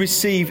he would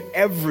receive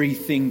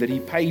everything that he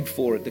paid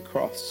for at the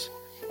cross.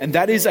 And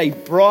that is a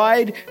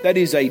bride, that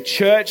is a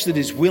church that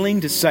is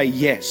willing to say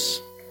yes,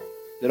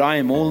 that I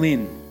am all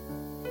in.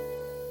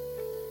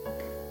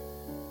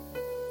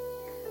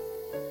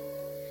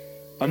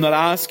 I'm not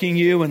asking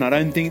you, and I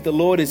don't think the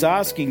Lord is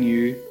asking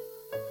you,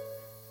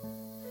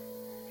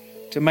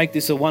 to make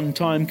this a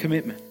one-time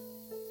commitment.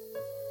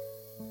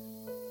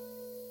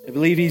 I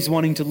believe he's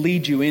wanting to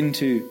lead you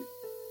into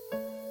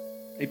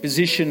a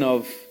position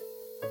of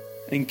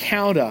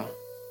encounter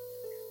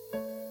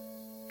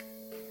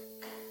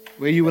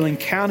where you will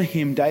encounter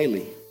him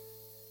daily.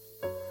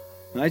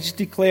 And I just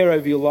declare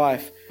over your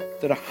life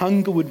that a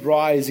hunger would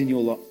rise in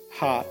your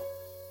heart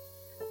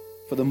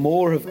for the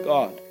more of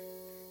God.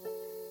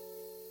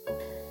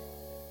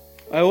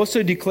 I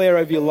also declare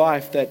over your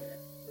life that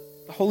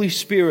the Holy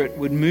Spirit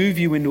would move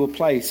you into a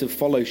place of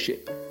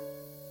fellowship,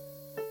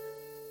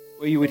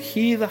 where you would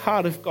hear the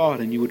heart of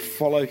God and you would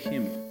follow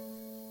him,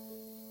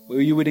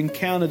 where you would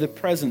encounter the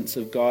presence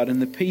of God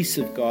and the peace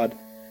of God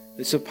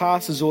that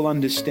surpasses all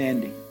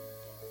understanding.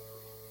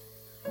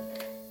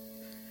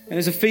 And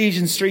as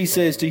Ephesians 3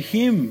 says, to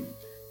him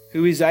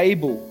who is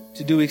able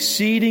to do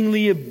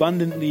exceedingly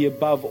abundantly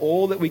above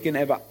all that we can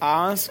ever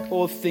ask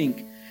or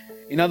think.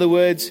 In other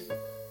words,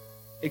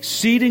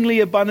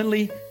 exceedingly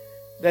abundantly,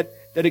 that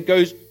it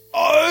goes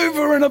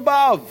over and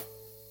above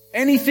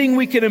anything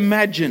we can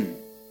imagine.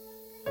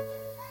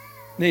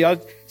 Now,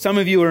 some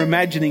of you are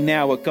imagining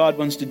now what God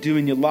wants to do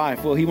in your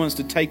life. Well, he wants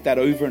to take that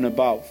over and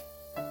above.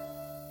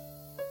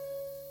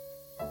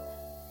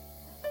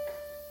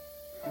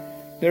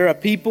 There are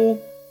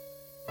people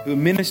who are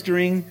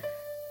ministering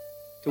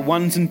to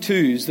ones and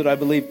twos that I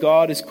believe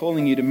God is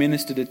calling you to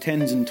minister to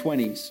tens and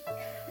 20s.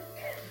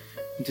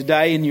 And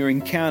today in your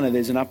encounter,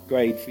 there's an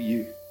upgrade for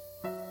you.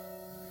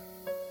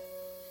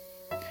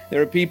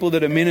 There are people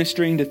that are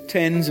ministering to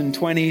tens and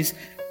 20s,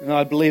 and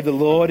I believe the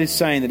Lord is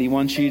saying that he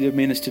wants you to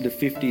minister to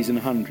 50s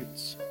and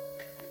 100s.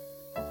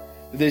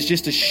 There's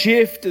just a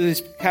shift that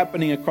is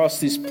happening across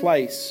this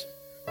place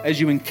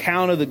as you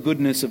encounter the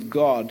goodness of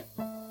God,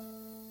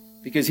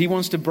 because he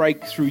wants to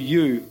break through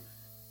you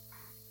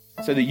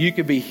so that you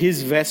can be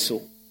his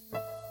vessel,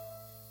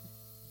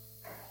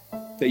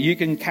 that you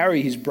can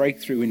carry his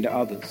breakthrough into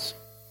others.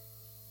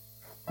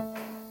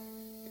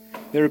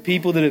 There are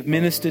people that have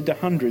ministered to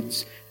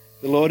hundreds.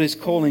 The Lord is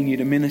calling you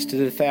to minister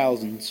to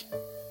thousands.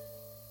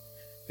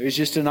 There is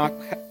just an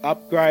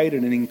upgrade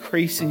and an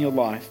increase in your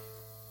life.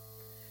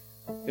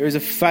 There is a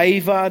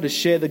favor to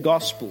share the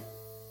gospel.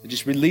 You're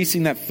just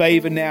releasing that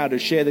favor now to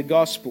share the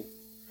gospel.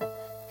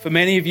 For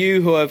many of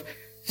you who have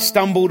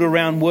stumbled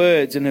around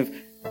words and have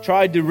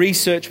tried to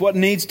research what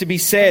needs to be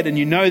said, and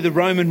you know the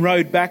Roman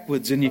road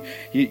backwards, and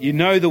you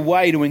know the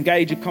way to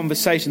engage a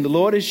conversation, the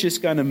Lord is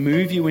just going to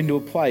move you into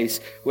a place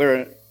where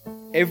an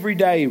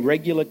everyday,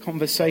 regular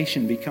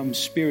conversation becomes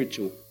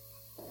spiritual.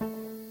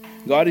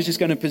 God is just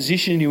going to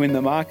position you in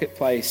the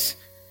marketplace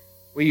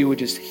where you will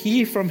just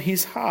hear from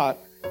His heart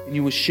and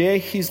you will share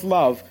His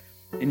love,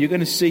 and you're going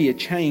to see a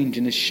change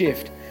and a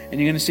shift, and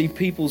you're going to see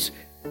people's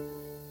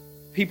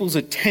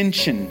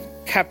attention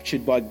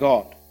captured by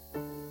God.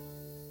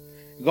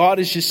 God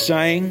is just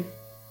saying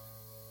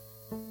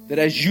that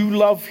as you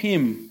love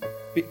Him,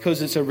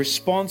 because it's a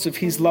response of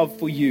His love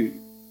for you,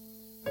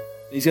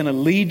 He's going to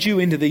lead you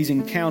into these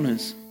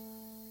encounters.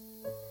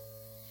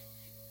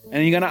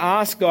 And you're going to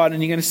ask God,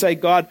 and you're going to say,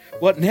 God,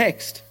 what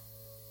next?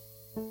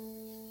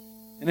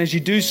 And as you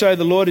do so,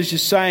 the Lord is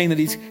just saying that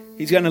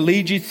He's going to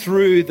lead you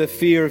through the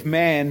fear of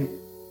man.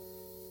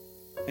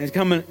 And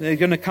there's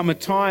going to come a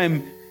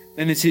time,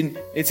 and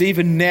it's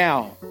even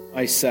now,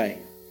 I say,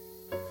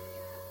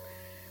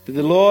 that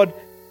the Lord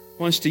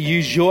wants to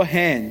use your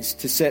hands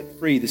to set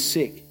free the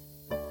sick.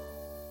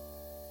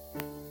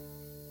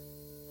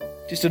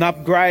 Just an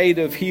upgrade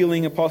of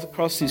healing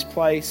across this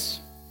place.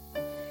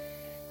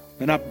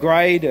 An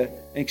upgrade, an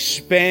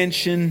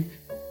expansion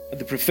of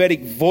the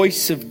prophetic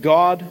voice of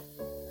God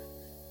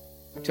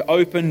to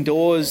open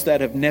doors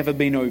that have never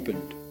been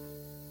opened,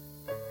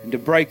 and to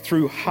break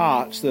through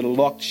hearts that are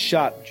locked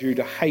shut due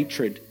to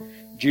hatred,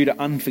 due to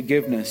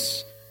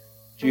unforgiveness,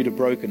 due to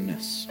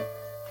brokenness.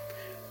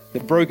 The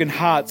broken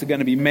hearts are going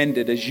to be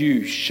mended as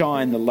you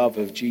shine the love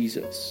of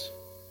Jesus.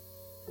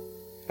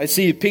 I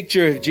see a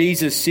picture of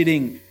Jesus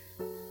sitting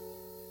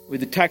with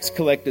the tax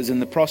collectors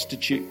and the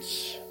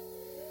prostitutes.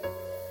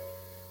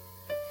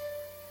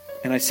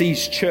 And I see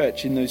His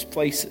church in those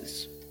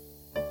places.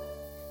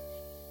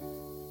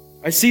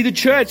 I see the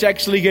church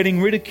actually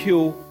getting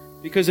ridiculed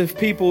because of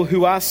people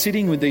who are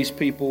sitting with these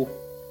people.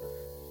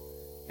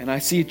 And I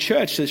see a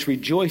church that's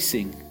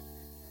rejoicing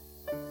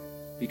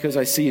because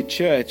I see a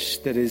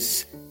church that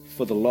is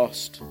for the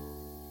lost.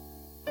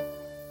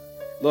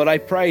 Lord, I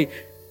pray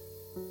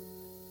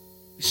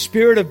the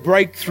spirit of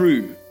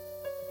breakthrough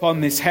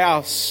upon this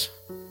house.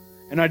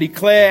 And I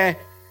declare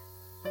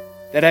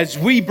that as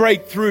we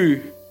break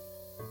through,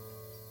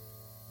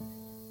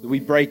 that we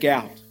break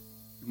out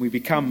and we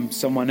become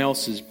someone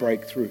else's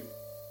breakthrough.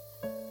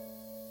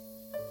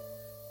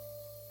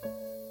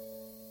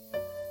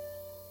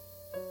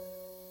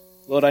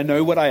 Lord, I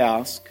know what I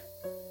ask.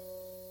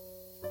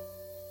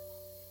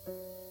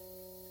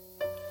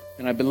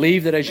 And I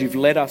believe that as you've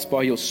led us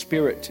by your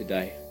Spirit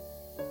today,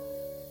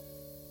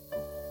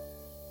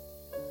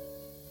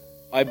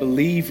 I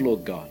believe,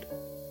 Lord God,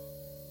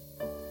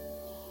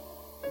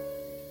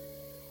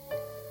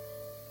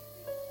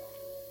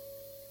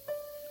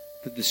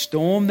 that the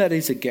storm that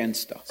is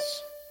against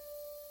us,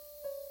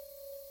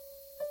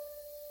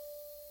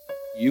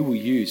 you will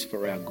use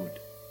for our good.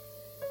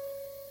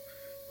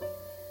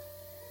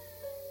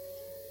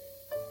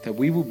 That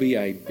we will be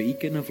a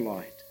beacon of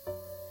light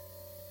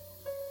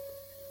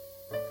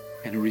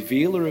and a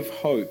revealer of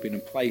hope in a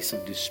place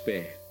of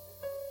despair.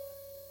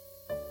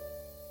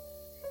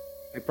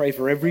 I pray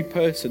for every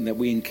person that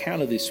we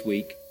encounter this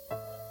week,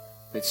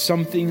 that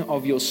something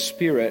of your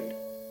Spirit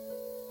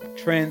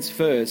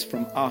transfers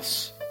from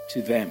us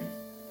to them.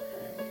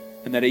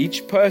 And that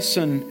each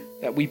person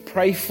that we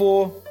pray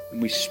for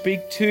and we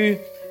speak to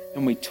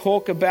and we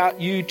talk about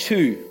you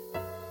to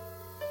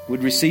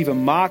would receive a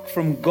mark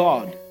from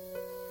God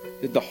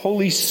that the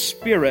Holy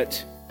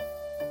Spirit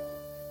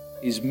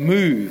is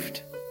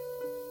moved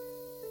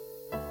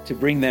to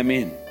bring them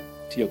in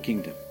to your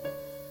kingdom.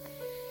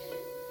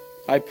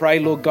 I pray,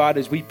 Lord God,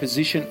 as we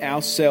position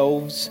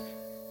ourselves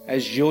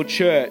as your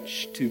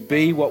church to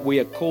be what we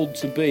are called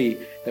to be,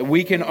 that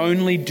we can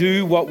only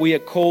do what we are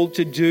called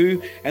to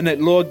do, and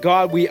that, Lord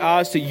God, we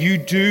ask that you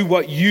do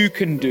what you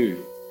can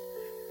do.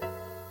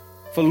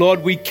 For,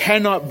 Lord, we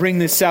cannot bring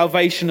the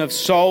salvation of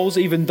souls,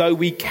 even though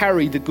we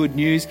carry the good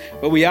news,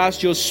 but we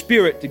ask your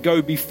Spirit to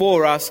go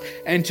before us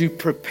and to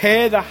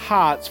prepare the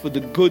hearts for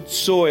the good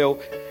soil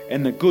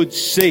and the good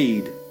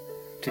seed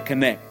to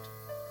connect.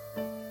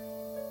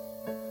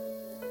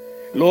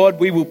 Lord,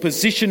 we will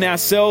position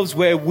ourselves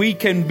where we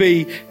can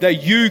be,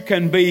 that you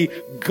can be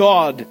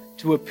God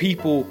to a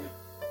people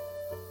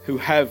who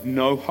have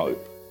no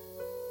hope.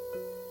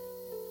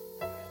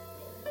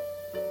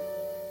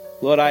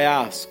 Lord, I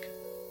ask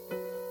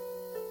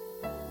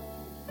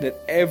that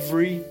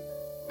every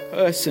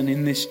person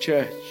in this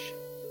church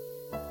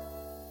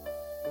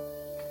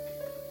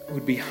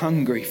would be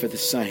hungry for the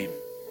same.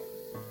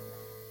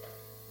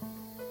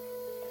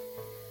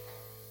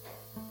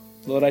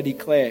 Lord, I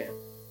declare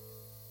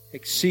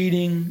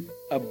exceeding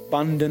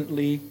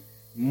abundantly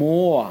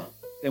more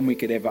than we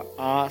could ever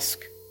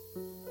ask,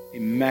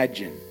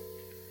 imagine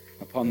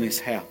upon this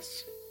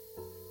house.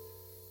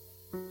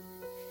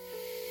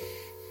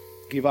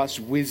 Give us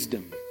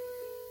wisdom.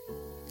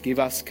 Give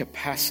us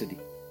capacity.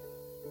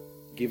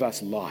 Give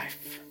us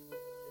life.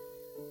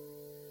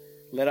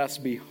 Let us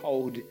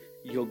behold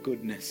your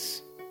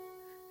goodness.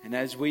 And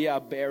as we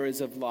are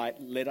bearers of light,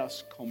 let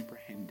us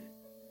comprehend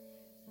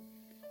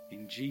it.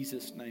 In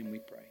Jesus' name we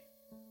pray.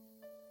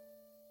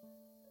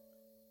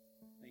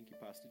 Thank you,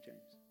 Pastor James.